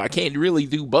down to, I can't really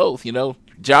do both,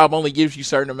 Job only gives you a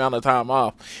certain amount of time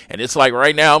off. And it's like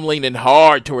right now I'm leaning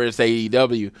hard towards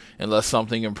AEW unless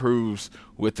something improves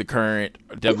with the current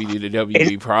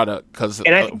WWE product.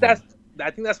 And I think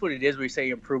that's what it is when you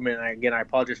say improvement. And again, I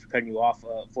apologize for cutting you off,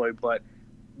 Floyd, but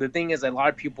the thing is, a lot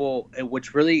of people,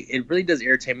 which really does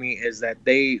irritate me, is that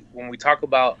when we talk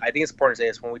about, I think it's important to say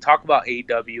this, when we talk about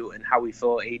AEW and how we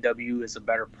feel AEW is a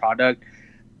better product,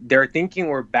 they're thinking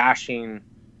we're bashing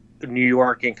New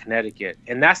York and Connecticut.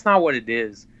 And that's not what it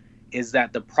is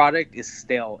that the product is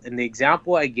stale. And the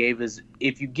example I gave is,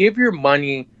 if you give your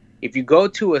money, if you go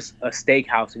to a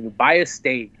steakhouse and you buy a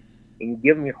steak and you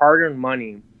give them your hard-earned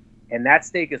money and that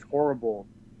steak is horrible,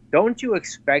 don't you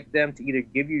expect them to either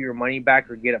give you your money back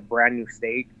or get a brand new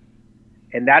steak?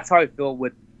 And that's how I feel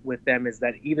with them, is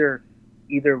that either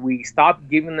we stop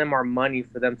giving them our money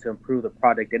for them to improve the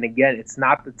product. And again, it's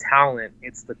not the talent,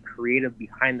 it's the creative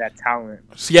behind that talent.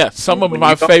 Yeah, some of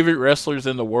my favorite wrestlers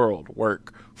in the world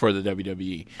work for the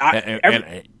WWE.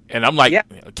 And I'm like,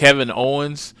 Kevin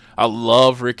Owens, I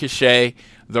love Ricochet.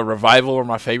 The Revival are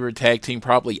my favorite tag team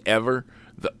probably ever.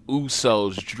 The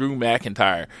Usos, Drew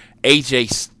McIntyre,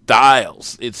 AJ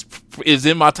Styles, is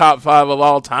in my top 5 of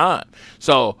all time.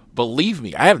 So believe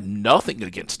me, I have nothing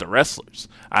against the wrestlers.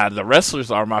 The wrestlers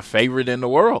are my favorite in the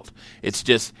world. It's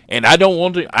just, and I'm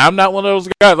not one of those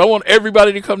guys. I want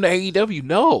everybody to come to AEW.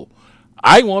 No,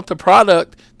 I want the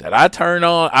product that I turn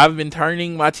on. I've been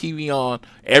turning my TV on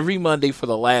every Monday for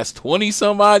the last 20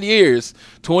 some odd years,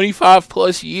 25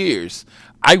 plus years.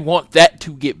 I want that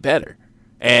to get better.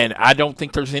 And I don't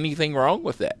think there's anything wrong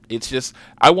with that. It's just,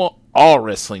 I want all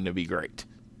wrestling to be great.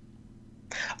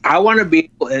 I want to be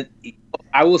able,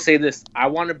 I will say this, I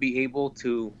want to be able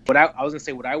to, what I was going to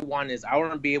say, what I want is, I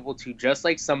want to be able to, just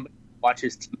like somebody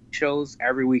watches TV shows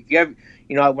every week. When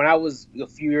I was a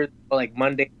few years ago, like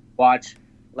Monday, watch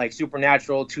like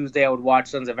Supernatural, Tuesday I would watch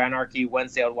Sons of Anarchy,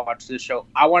 Wednesday I would watch this show.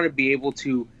 I want to be able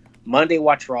to Monday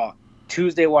watch Raw,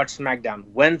 Tuesday watch SmackDown,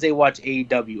 Wednesday watch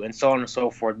AEW, and so on and so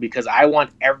forth, because I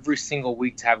want every single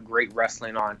week to have great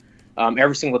wrestling on,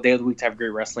 every single day of the week to have great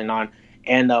wrestling on.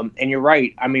 And you're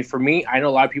right. I mean, for me, I know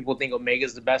a lot of people think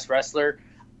Omega's the best wrestler.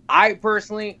 I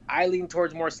lean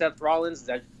towards more Seth Rollins,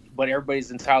 but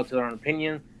everybody's entitled to their own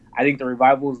opinion. I think the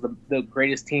Revival is the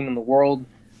greatest team in the world.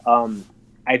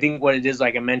 I think what it is,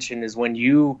 like I mentioned, is when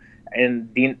you,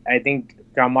 and Dean, I think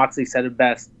John Moxley said it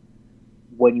best,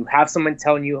 when you have someone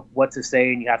telling you what to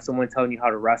say and you have someone telling you how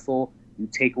to wrestle, you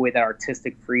take away that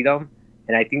artistic freedom.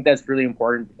 And I think that's really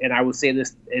important. And I would say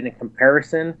this in a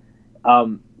comparison.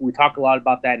 We talk a lot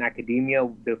about that in academia,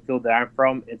 the field that I'm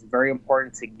from. It's very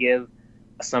important to give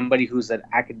somebody who's an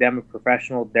academic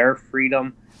professional their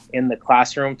freedom in the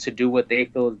classroom to do what they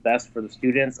feel is best for the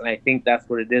students. And I think that's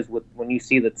what it is when you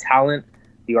see the talent,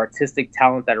 the artistic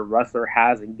talent that a wrestler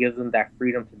has, and gives them that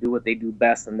freedom to do what they do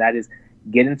best. And that is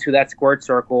get into that squared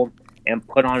circle and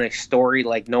put on a story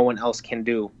like no one else can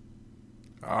do.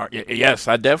 Yes,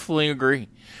 I definitely agree.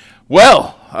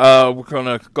 Well, we're going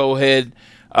to go ahead.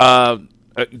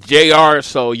 JR,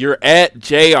 so you're at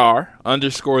JR_the_Irish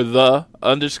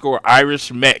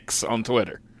Mex on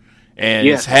Twitter. And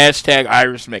It's hashtag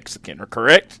Irish Mexican,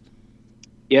 correct?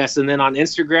 Yes, and then on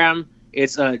Instagram,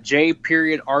 it's J_R__the_Irish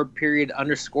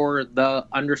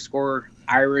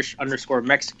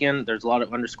Irish_Mexican. There's a lot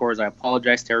of underscores. I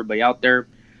apologize to everybody out there.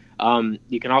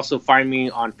 You can also find me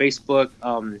on Facebook,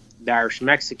 The Irish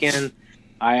Mexican.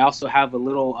 I also have a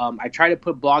little. I try to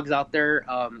put blogs out there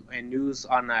and news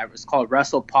on. It's called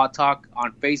Wrestle Pod Talk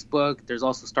on Facebook. There's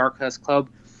also Starcast Club.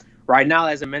 Right now,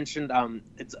 as I mentioned,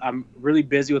 I'm really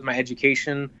busy with my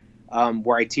education,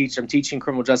 where I teach. I'm teaching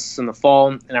criminal justice in the fall,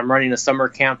 and I'm running a summer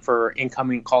camp for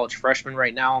incoming college freshmen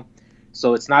right now.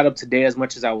 So it's not up to date as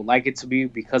much as I would like it to be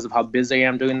because of how busy I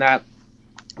am doing that.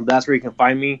 But that's where you can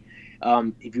find me.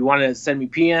 If you want to send me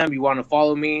PM, you want to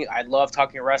follow me. I love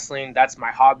talking wrestling. That's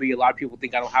my hobby. A lot of people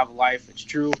think I don't have a life. It's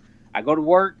true. I go to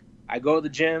work, I go to the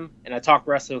gym, and I talk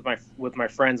wrestling with my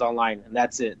friends online, and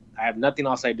that's it. I have nothing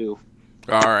else I do.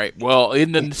 All right. Well,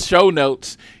 in the show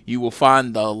notes, you will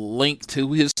find the link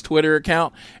to his Twitter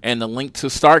account and the link to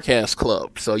Starcast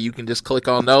Club. So you can just click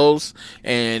on those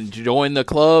and join the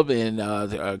club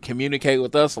and communicate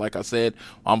with us. Like I said,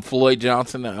 I'm Floyd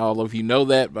Johnson. All of you know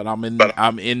that, but I'm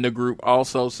in the group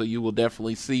also, so you will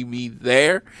definitely see me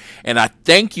there. And I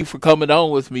thank you for coming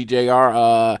on with me,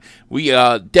 JR. We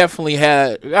definitely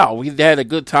had a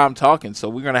good time talking, so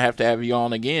we're going to have you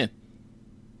on again.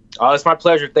 Oh, it's my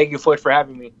pleasure. Thank you, Floyd, for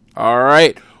having me. All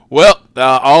right. Well,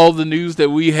 all the news that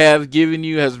we have given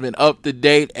you has been up to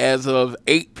date as of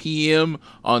 8 p.m.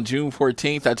 on June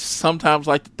 14th. I sometimes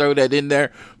like to throw that in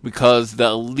there because the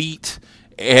Elite,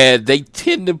 they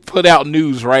tend to put out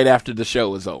news right after the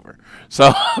show is over.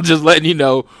 So I'm just letting you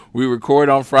know, we record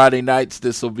on Friday nights.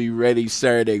 This will be ready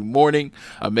Saturday morning.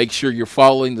 Make sure you're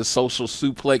following the Social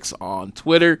Suplex on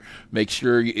Twitter. Make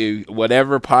sure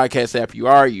whatever podcast app you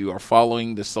are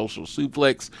following the Social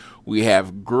Suplex. We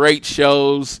have great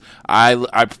shows.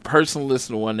 I personally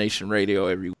listen to One Nation Radio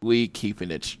every week,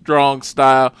 keeping it strong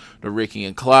style. The Ricky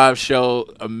and Clive show,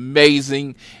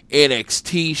 amazing.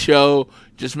 NXT show.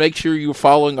 Just make sure you're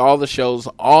following all the shows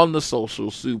on the Social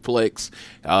Suplex.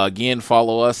 Again,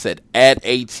 follow us at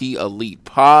AT Elite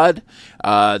Pod.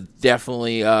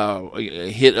 Definitely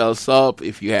hit us up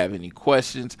if you have any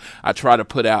questions. I try to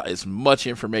put out as much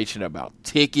information about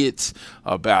tickets,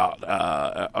 about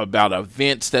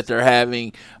events that they're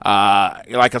having.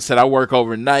 Like I said, I work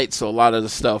overnight, so a lot of the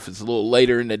stuff is a little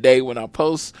later in the day when I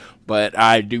post. But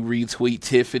I do retweet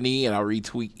Tiffany and I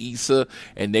retweet Issa,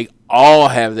 and they all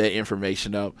have that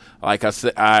information up. Like I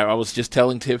said, I was just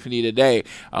telling Tiffany today,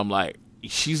 I'm like,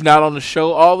 she's not on the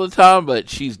show all the time, but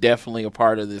she's definitely a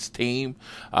part of this team.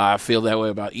 I feel that way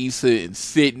about Issa and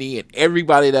Sydney and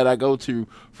everybody that I go to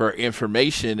for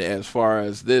information as far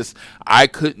as this. I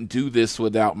couldn't do this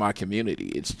without my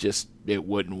community. It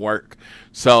wouldn't work.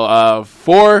 So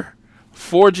for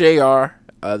JR,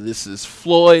 this is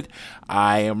Floyd.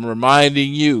 I am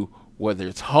reminding you, whether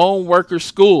it's home, work, or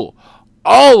school,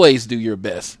 always do your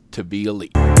best to be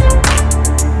elite.